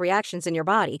 enzymatic reactions in your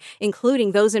body,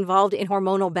 including those involved in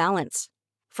hormonal balance.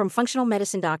 From functional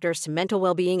medicine doctors to mental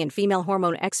well-being and female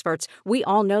hormone experts, we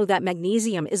all know that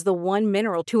magnesium is the one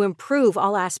mineral to improve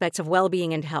all aspects of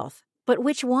well-being and health. But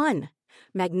which one?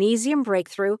 Magnesium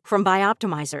Breakthrough from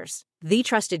Bioptimizers, the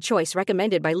trusted choice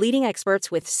recommended by leading experts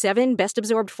with 7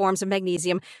 best-absorbed forms of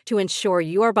magnesium to ensure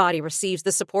your body receives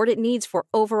the support it needs for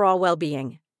overall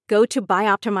well-being. Go to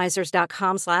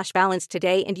bioptimizers.com/balance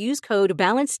today and use code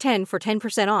BALANCE10 for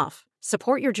 10% off.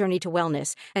 Support your journey to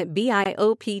wellness at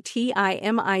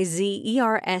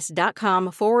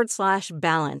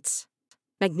bioptimizers.com/balance.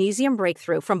 Magnesium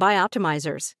Breakthrough from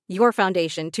Bioptimizers, your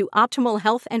foundation to optimal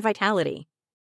health and vitality.